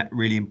 delivering that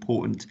really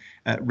important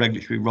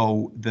regulatory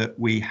role that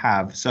we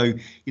have. So,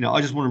 I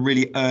just want to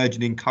really urge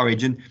and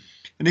encourage, and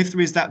if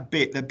there is that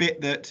bit, the bit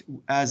that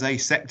as a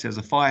sector, as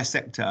a fire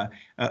sector,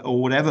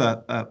 or whatever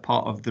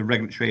part of the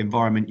regulatory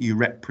environment you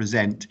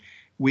represent,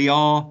 we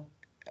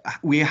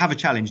have a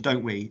challenge,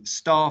 don't we?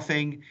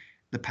 Staffing,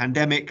 the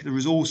pandemic, there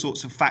is all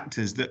sorts of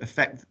factors that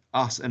affect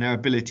us and our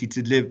ability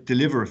to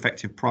deliver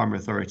effective primary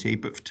authority.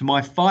 But to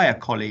my fire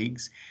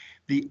colleagues,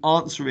 the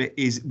answer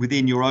is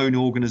within your own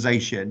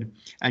organisation,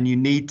 and you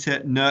need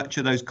to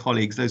nurture those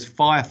colleagues, those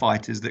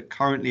firefighters that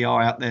currently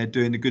are out there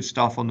doing the good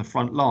stuff on the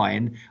front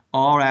line,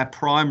 are our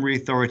primary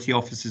authority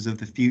officers of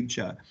the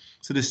future.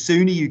 So the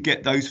sooner you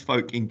get those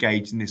folk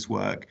engaged in this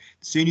work,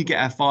 the sooner you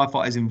get our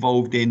firefighters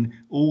involved in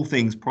all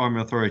things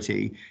primary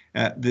authority,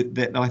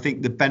 that I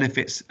think the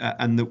benefits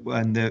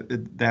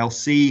they'll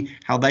see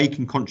how they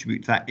can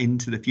contribute to that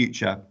into the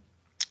future.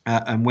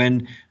 And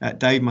when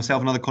Dave, myself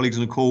and other colleagues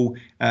on the call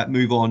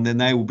move on, then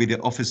they will be the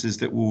officers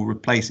that will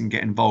replace and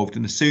get involved.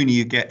 And the sooner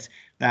you get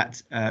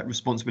that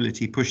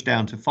responsibility pushed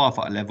down to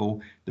firefighter level,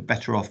 the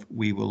better off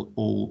we will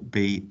all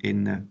be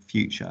in the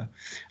future.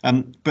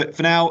 But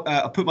for now,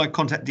 I'll put my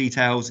contact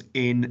details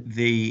in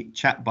the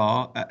chat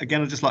bar.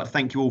 Again, I'd just like to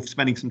thank you all for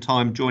spending some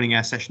time joining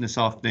our session this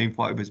afternoon.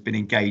 For it has been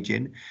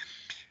engaging.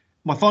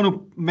 My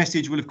final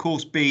message will, of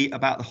course, be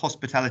about the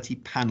hospitality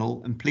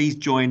panel, and please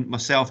join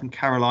myself and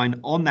Caroline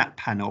on that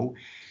panel.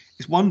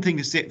 It's one thing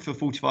to sit for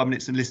 45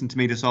 minutes and listen to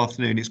me this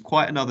afternoon. It's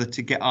quite another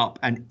to get up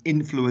and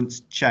influence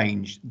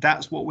change.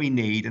 That's what we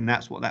need, and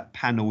that's what that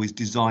panel is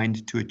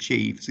designed to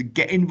achieve. So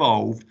get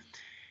involved,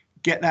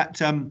 get that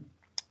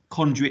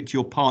conduit to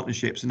your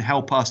partnerships, and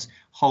help us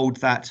hold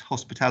that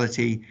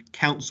hospitality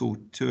council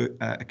to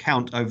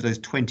account over those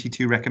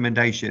 22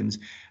 recommendations,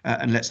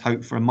 and let's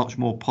hope for a much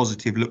more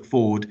positive look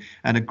forward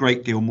and a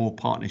great deal more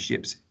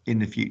partnerships in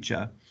the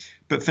future.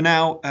 But for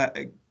now,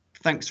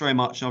 thanks very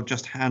much. I'll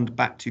just hand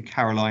back to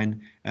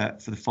Caroline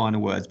for the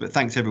final words. But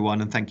thanks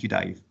everyone, and thank you,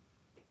 Dave.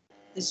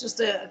 There's just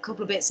a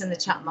couple of bits in the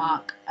chat,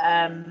 Mark,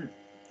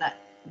 that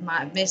you might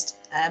have missed.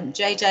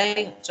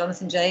 JJ,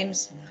 Jonathan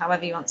James,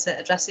 however you want to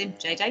address him,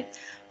 JJ,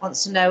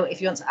 wants to know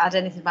if you want to add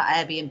anything about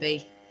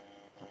Airbnb.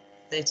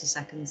 30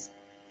 seconds.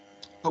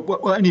 Well,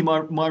 only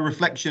my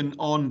reflection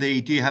on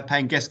the Do You Have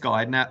Paying Guest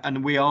Guide now,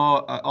 and we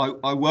are.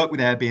 I work with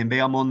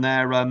Airbnb. I'm on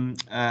their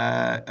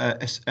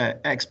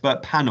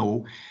expert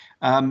panel.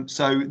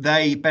 So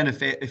they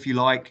benefit, if you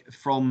like,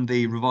 from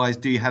the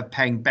revised Do You Have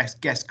Paying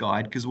Guest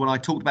Guide, because when I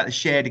talked about the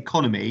shared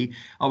economy,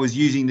 I was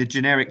using the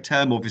generic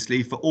term,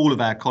 obviously, for all of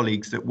our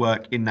colleagues that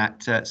work in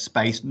that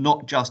space,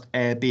 not just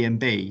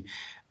Airbnb.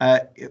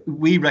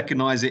 We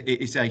recognise it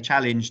is a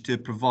challenge to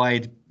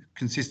provide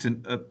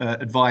consistent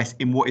advice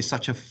in what is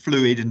such a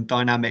fluid and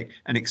dynamic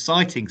and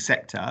exciting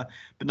sector,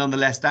 but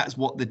nonetheless, that's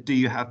what the Do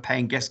You Have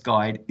Paying Guest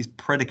Guide is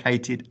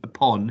predicated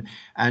upon.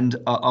 And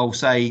I'll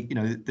say,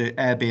 the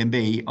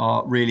Airbnb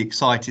are really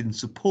excited and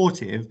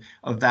supportive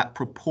of that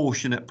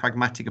proportionate,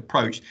 pragmatic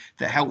approach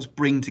that helps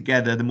bring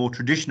together the more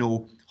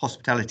traditional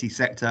hospitality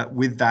sector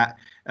with that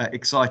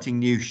exciting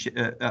new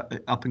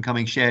up and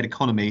coming shared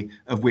economy,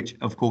 of which,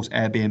 of course,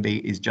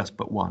 Airbnb is just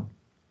but one.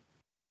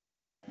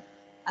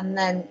 And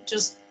then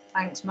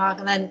thanks, Mark.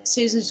 And then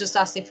Susan's just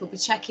asked if we'll be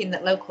checking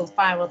that local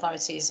fire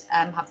authorities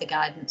have the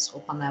guidance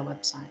up on their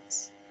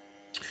websites.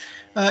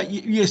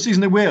 Yeah, Susan,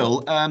 they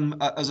will.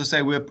 As I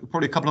say, we're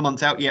probably a couple of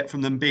months out yet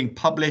from them being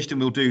published, and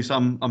we'll do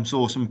some, I'm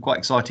sure, some quite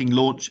exciting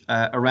launch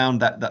around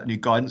that new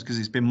guidance, because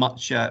it's been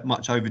much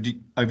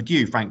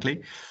overdue,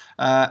 frankly.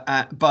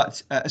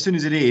 But as soon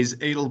as it is,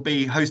 it'll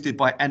be hosted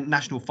by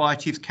National Fire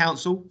Chiefs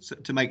Council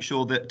to make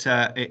sure that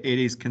it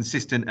is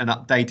consistent and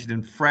updated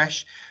and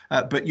fresh.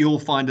 But you'll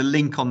find a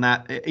link on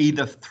that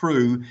either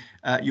through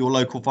your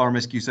local fire and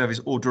rescue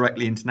service or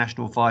directly into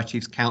National Fire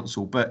Chiefs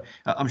Council. But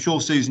I'm sure,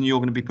 Susan, you're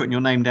going to be putting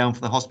your name down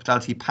for the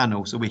hospitality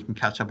panel, so we can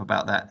catch up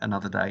about that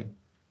another day.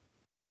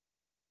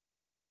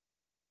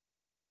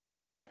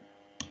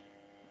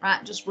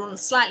 Right, just run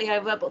slightly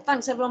over, but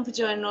thanks everyone for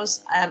joining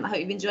us. I hope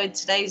you've enjoyed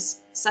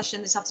today's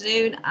session this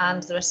afternoon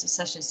and the rest of the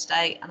sessions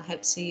today, and I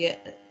hope to see you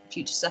at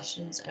future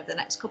sessions over the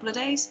next couple of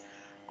days.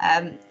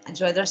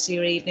 Enjoy the rest of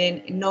your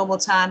evening. In normal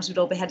times, we'd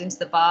all be heading to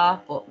the bar,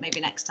 but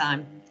maybe next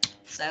time.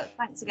 So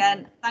thanks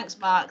again. Thanks,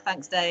 Mark.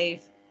 Thanks,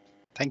 Dave.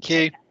 Thank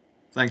you.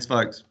 Thanks,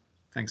 folks.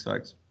 Thanks,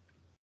 folks.